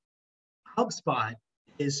like HubSpot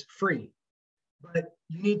is free, but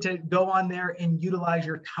you need to go on there and utilize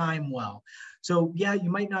your time well. So yeah, you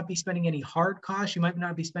might not be spending any hard costs. You might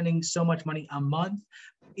not be spending so much money a month.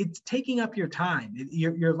 It's taking up your time.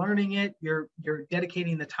 You're learning it. You're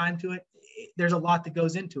dedicating the time to it. There's a lot that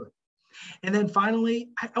goes into it. And then finally,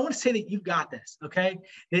 I want to say that you've got this, okay?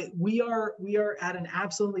 That we are at an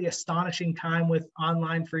absolutely astonishing time with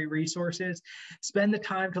online free resources. Spend the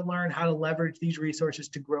time to learn how to leverage these resources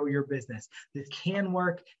to grow your business. This can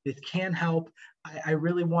work. This can help. I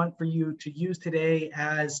really want for you to use today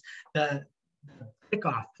as the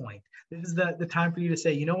kickoff point. This is the time for you to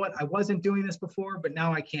say, you know what, I wasn't doing this before, but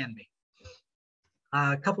now I can be.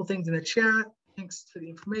 A couple things in the chat. Thanks for the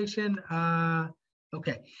information.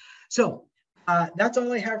 Okay, so that's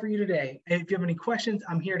all I have for you today. If you have any questions,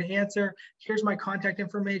 I'm here to answer. Here's my contact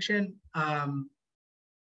information.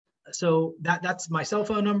 So that's my cell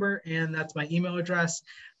phone number and that's my email address.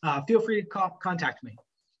 Feel free to contact me.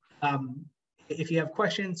 If you have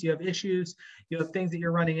questions, you have issues, you have things that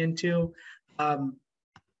you're running into, I'm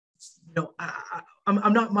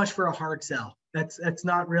not much for a hard sell. That's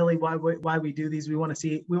not really why we do these. We want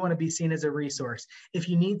to be seen as a resource. If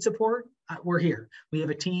you need support, we're here. We have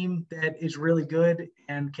a team that is really good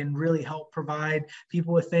and can really help provide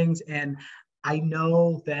people with things. And I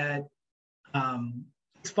know that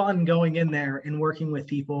it's fun going in there and working with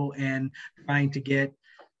people and trying to get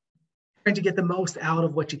the most out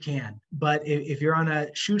of what you can. But if you're on a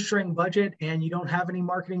shoestring budget and you don't have any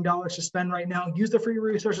marketing dollars to spend right now, use the free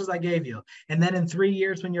resources I gave you. And then in 3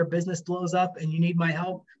 years, when your business blows up and you need my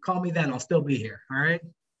help, call me then. I'll still be here. All right.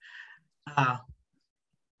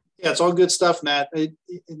 Yeah, it's all good stuff, Matt.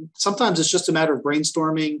 Sometimes it's just a matter of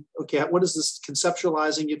brainstorming. Okay, what is this?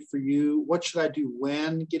 Conceptualizing it for you. What should I do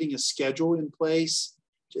when? Getting a schedule in place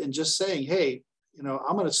and just saying, hey,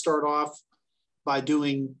 I'm going to start off by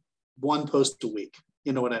doing one post a week.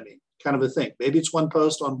 You know what I mean? Kind of a thing. Maybe it's one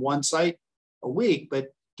post on one site a week,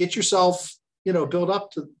 but get yourself, build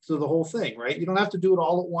up to the whole thing, right? You don't have to do it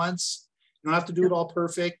all at once. You don't have to do it all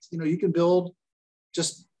perfect. You can build,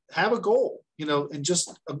 just have a goal, and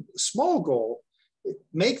just a small goal,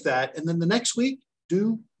 make that. And then the next week,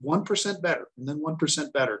 do 1% better and then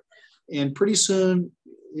 1% better. And pretty soon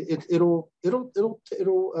it'll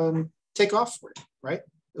take off for you, right?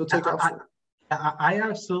 It'll take off for you. I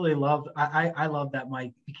absolutely love, I love that,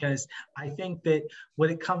 Mike, because I think that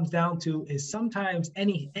what it comes down to is sometimes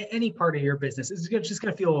any part of your business is just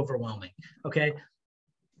going to feel overwhelming. Okay.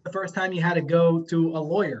 The first time you had to go to a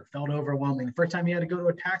lawyer felt overwhelming. The first time you had to go to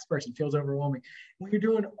a tax person feels overwhelming. When you're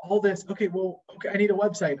doing all this, okay, I need a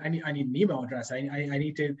website. I need an email address. I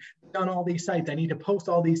need to be on all these sites. I need to post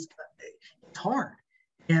all these. It's hard.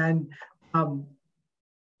 And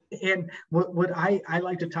what I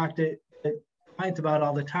like to talk to clients about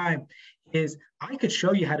all the time is I could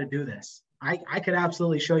show you how to do this. I could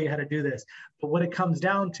absolutely show you how to do this. But what it comes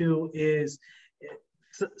down to is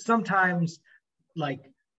sometimes, like,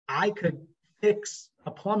 I could fix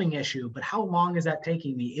a plumbing issue, but how long is that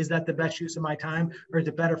taking me? Is that the best use of my time, or is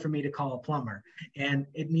it better for me to call a plumber? And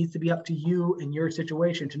it needs to be up to you and your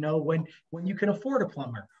situation to know when you can afford a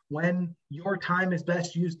plumber, when your time is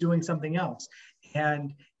best used doing something else.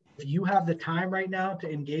 And if you have the time right now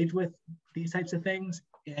to engage with these types of things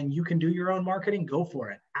and you can do your own marketing, go for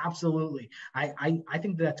it. Absolutely. I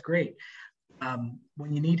think that's great.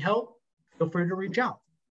 When you need help, feel free to reach out.